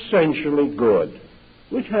is essentially good,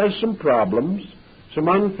 which has some problems, some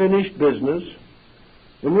unfinished business,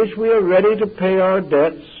 in which we are ready to pay our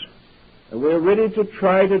debts, and we are ready to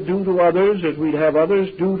try to do to others as we'd have others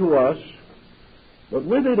do to us, but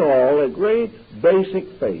with it all a great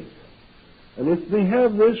basic faith. And if we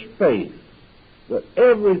have this faith that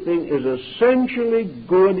everything is essentially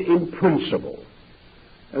good in principle,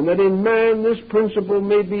 and that in man this principle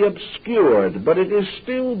may be obscured, but it is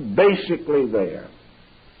still basically there,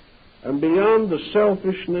 and beyond the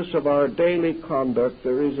selfishness of our daily conduct,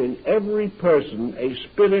 there is in every person a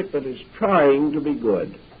spirit that is trying to be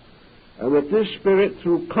good, and that this spirit,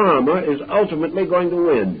 through karma, is ultimately going to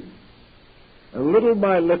win. And little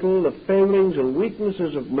by little, the failings and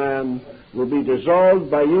weaknesses of man will be dissolved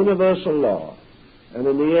by universal law, and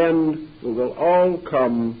in the end we will all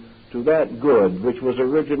come to that good which was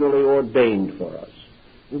originally ordained for us.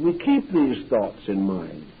 If we keep these thoughts in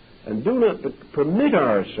mind and do not permit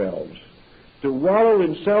ourselves to wallow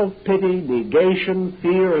in self-pity, negation,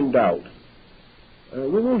 fear, and doubt,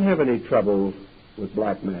 we won't have any trouble with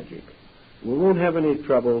black magic. We won't have any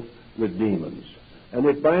trouble with demons. And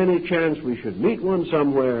if by any chance we should meet one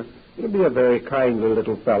somewhere, it'll be a very kindly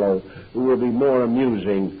little fellow who will be more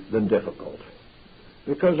amusing than difficult.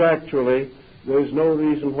 Because actually, there's no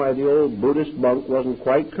reason why the old Buddhist monk wasn't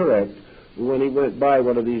quite correct when he went by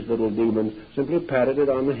one of these little demons, simply patted it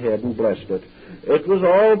on the head and blessed it. It was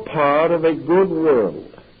all part of a good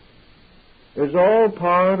world. It's all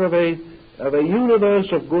part of a universe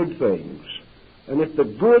of good things. And if the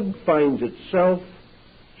good finds itself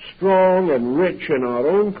strong and rich in our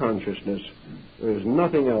own consciousness, there is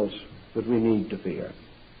nothing else that we need to fear.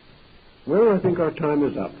 Well, I think our time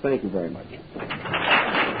is up. Thank you very much.